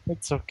for them.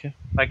 It's okay.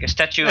 Like a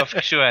statue of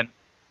Xuan,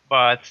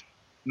 but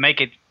make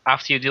it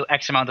after you deal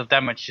X amount of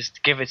damage.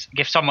 Just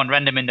give someone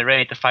random in the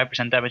raid a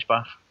 5% damage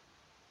buff.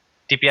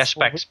 DPS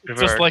specs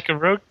preferred. Just like a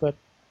rogue, but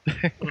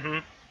mm-hmm.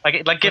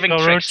 like giving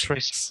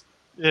tricks.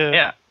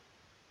 Yeah.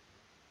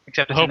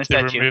 Except I hope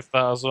they remove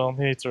that as well.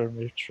 They need to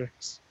remove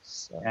tricks.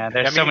 So. Yeah,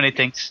 there's so many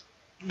things.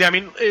 Yeah,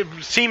 it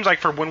seems like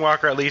for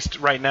Windwalker, at least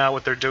right now,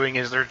 what they're doing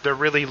is they're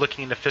really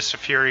looking into Fist of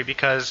Fury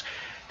because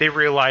they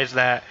realize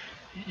that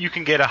you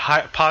can get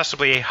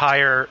possibly a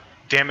higher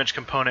damage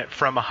component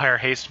from a higher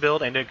haste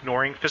build and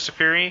ignoring Fist of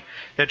Fury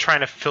than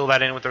trying to fill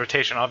that in with the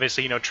rotation.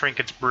 Obviously,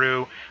 Trinket's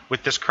Brew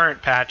with this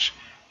current patch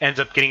ends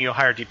up getting you a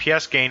higher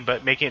DPS gain,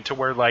 but making it to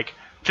where like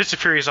Fist of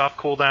Fury is off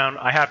cooldown,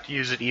 I have to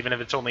use it even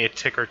if it's only a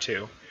tick or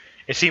two.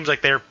 It seems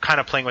like they're kind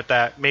of playing with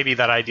that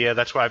idea.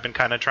 That's why I've been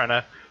kind of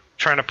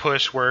trying to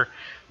push where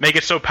make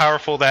it so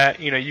powerful that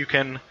you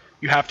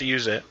have to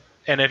use it.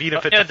 And if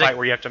it's a fight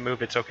where you have to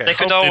move, it's okay. They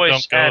could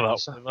always add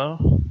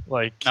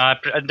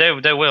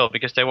they will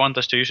because they want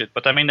us to use it.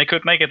 But they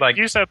could make it like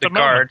the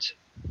guards.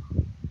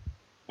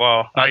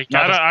 Well, I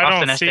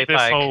don't see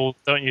this whole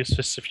don't use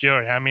Fist of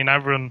Fury. I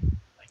run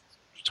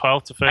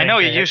 12 to 30. I know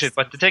you use it,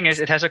 but the thing is,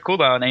 it has a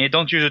cooldown, and you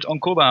don't use it on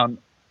cooldown.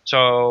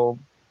 So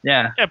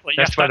yeah, but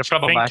that's where the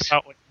problem lies.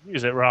 About when you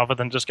use it rather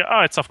than just go,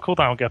 it's off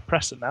cooldown, I'll get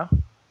press it now.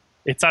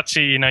 It's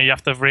actually, you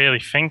have to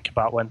really think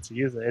about when to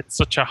use it. It's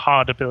such a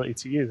hard ability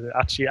to use. It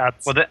actually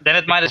adds. Well, then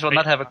it might as well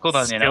not have a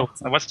cooldown,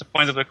 What's the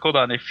point of the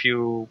cooldown if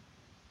you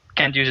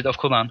can't use it off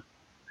cooldown?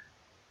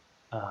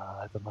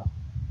 I don't know.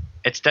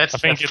 It's fast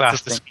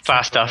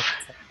stuff.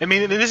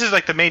 This is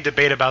like the main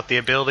debate about the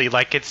ability.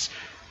 Like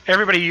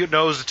everybody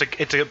knows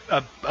it's a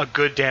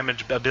good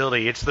damage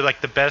ability. It's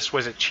the best.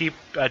 Was it cheap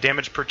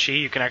damage per chi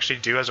you can actually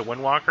do as a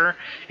Windwalker?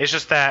 It's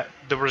just that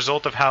the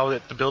result of how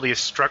the ability is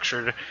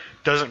structured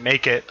doesn't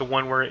make it the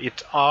one where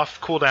it's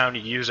off cooldown.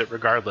 You use it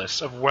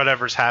regardless of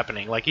whatever's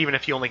happening. Like even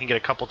if you only can get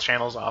a couple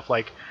channels off.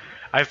 Like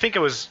I think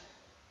it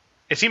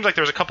seems like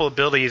there was a couple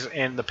abilities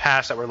in the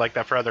past that were like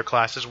that for other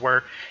classes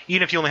where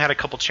even if you only had a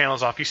couple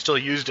channels off, you still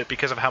used it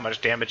because of how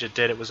much damage it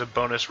did. It was a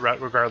bonus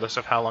regardless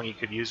of how long you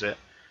could use it.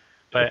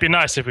 But it'd be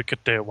nice if we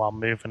could do it while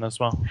moving as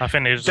well. I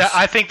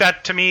think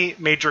that to me,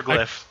 major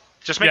glyph.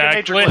 Just make a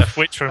major glyph,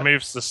 which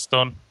removes the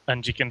stun,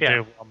 and you can do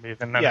it while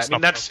moving.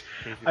 That's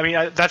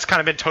kind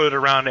of been toted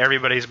around.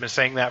 Everybody's been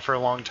saying that for a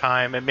long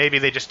time, and maybe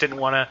they just didn't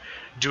want to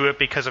do it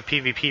because of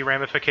PvP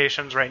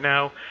ramifications right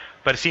now.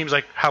 But it seems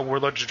like how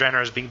Warlords of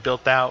Draenor is being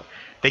built out,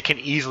 they can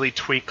easily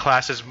tweak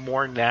classes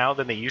more now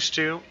than they used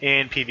to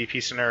in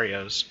PvP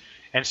scenarios.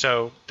 And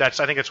so I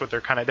think that's what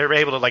they're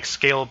able to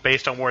scale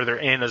based on where they're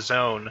in a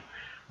zone,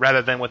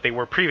 rather than what they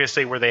were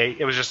previously, where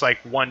it was just like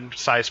one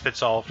size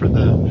fits all for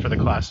the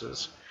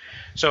classes.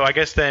 So I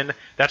guess then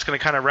that's going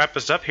to kind of wrap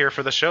us up here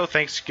for the show.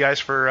 Thanks guys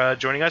for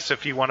joining us.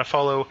 If you want to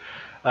follow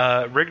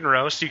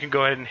Rignoros, you can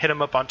go ahead and hit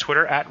him up on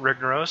Twitter at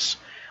Rignoros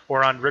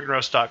or on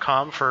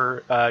Rignoros.com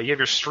for you have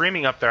your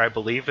streaming up there, I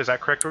believe. Is that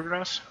correct,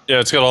 Rignoros? Yeah,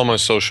 it's got all my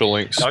social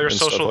links. All your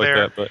social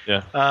there. Like that,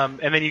 but yeah.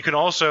 And then you can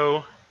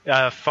also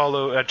try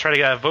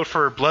to vote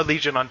for Blood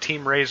Legion on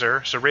Team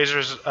Razor. So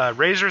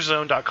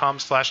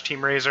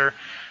Razorzone.com/Team Razor.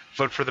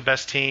 Vote for the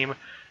best team,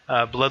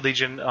 Blood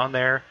Legion on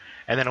there.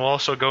 and then we'll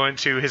also go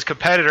into his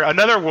competitor,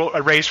 another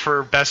a race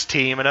for best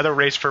team, another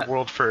race for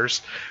world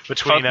first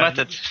between.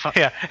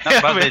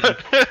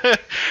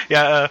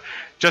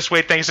 Just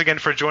Wait, thanks again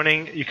for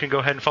joining. You can go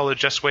ahead and follow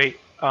Just Wait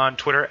on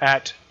Twitter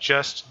at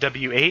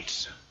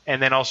JustW8,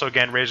 and then also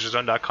again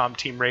RazorZone.com,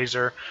 Team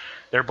Razor,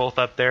 they're both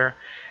up there.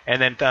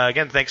 And then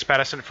again, thanks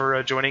Pattison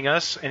for joining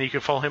us, and you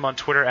can follow him on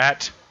Twitter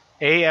at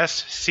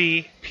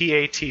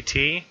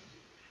ASCPATT.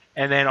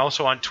 And then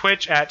also on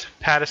Twitch at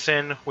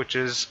Pattison, which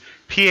is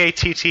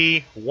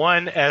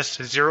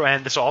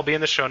PATT1S0N. This will all be in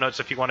the show notes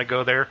if you want to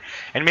go there.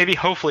 And maybe,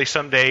 hopefully,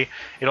 someday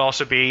it'll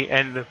also be,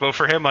 and vote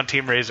for him on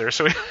Team Razor.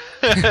 So we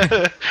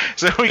can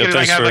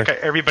have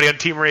everybody on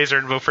Team Razor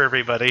and vote for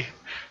everybody.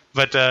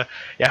 But vote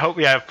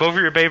for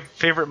your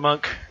favorite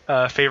monk,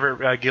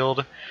 favorite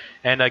guild.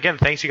 And again,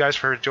 thanks you guys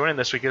for joining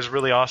this week. It was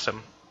really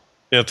awesome.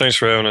 Yeah, thanks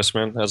for having us,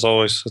 man. As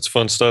always, it's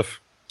fun stuff.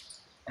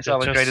 It's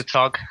always great to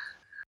talk.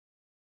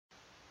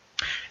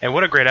 And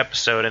what a great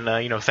episode. And,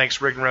 thanks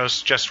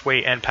Rigdenrose, Just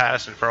Wait, and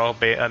Pattison for all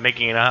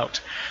making it out.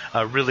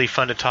 Really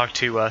fun to talk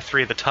to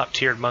three of the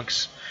top-tiered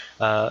monks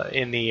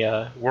in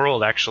the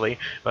world, actually,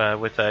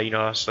 with,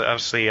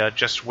 obviously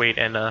Just Wait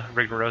and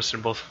Rigdenrose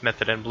in both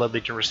Method and Blood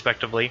Legion,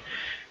 respectively.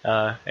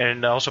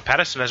 And also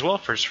Pattison as well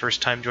for his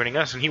first time joining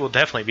us. And he will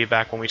definitely be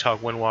back when we talk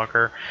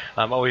Windwalker.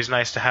 Always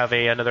nice to have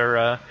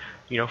another,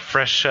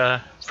 fresh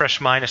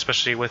mind,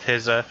 especially with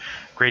his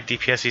great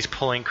DPS he's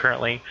pulling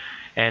currently.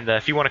 And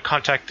if you want to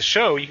contact the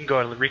show, you can go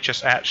and reach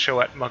us at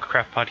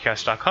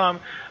show@monkcraftpodcast.com,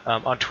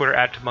 on Twitter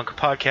at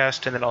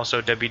monkpodcast, and then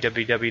also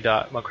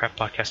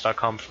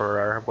www.monkcraftpodcast.com for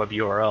our web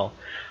URL.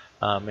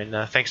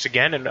 And thanks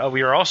again. And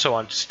we are also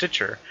on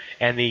Stitcher,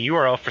 and the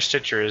URL for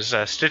Stitcher is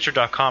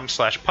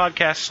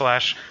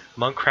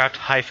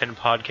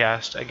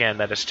stitcher.com/podcast/monkcraft-podcast. Again,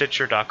 that is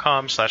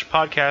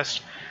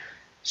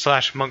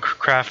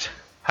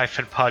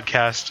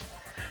stitcher.com/podcast/monkcraft-podcast.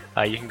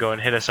 You can go and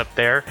hit us up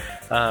there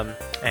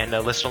and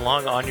listen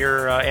along on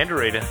your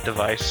Android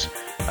device.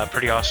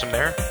 Pretty awesome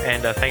there.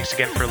 And thanks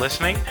again for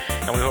listening.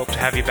 And we hope to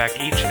have you back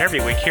each and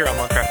every week here on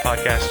Monkcraft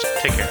Podcast.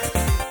 Take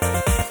care.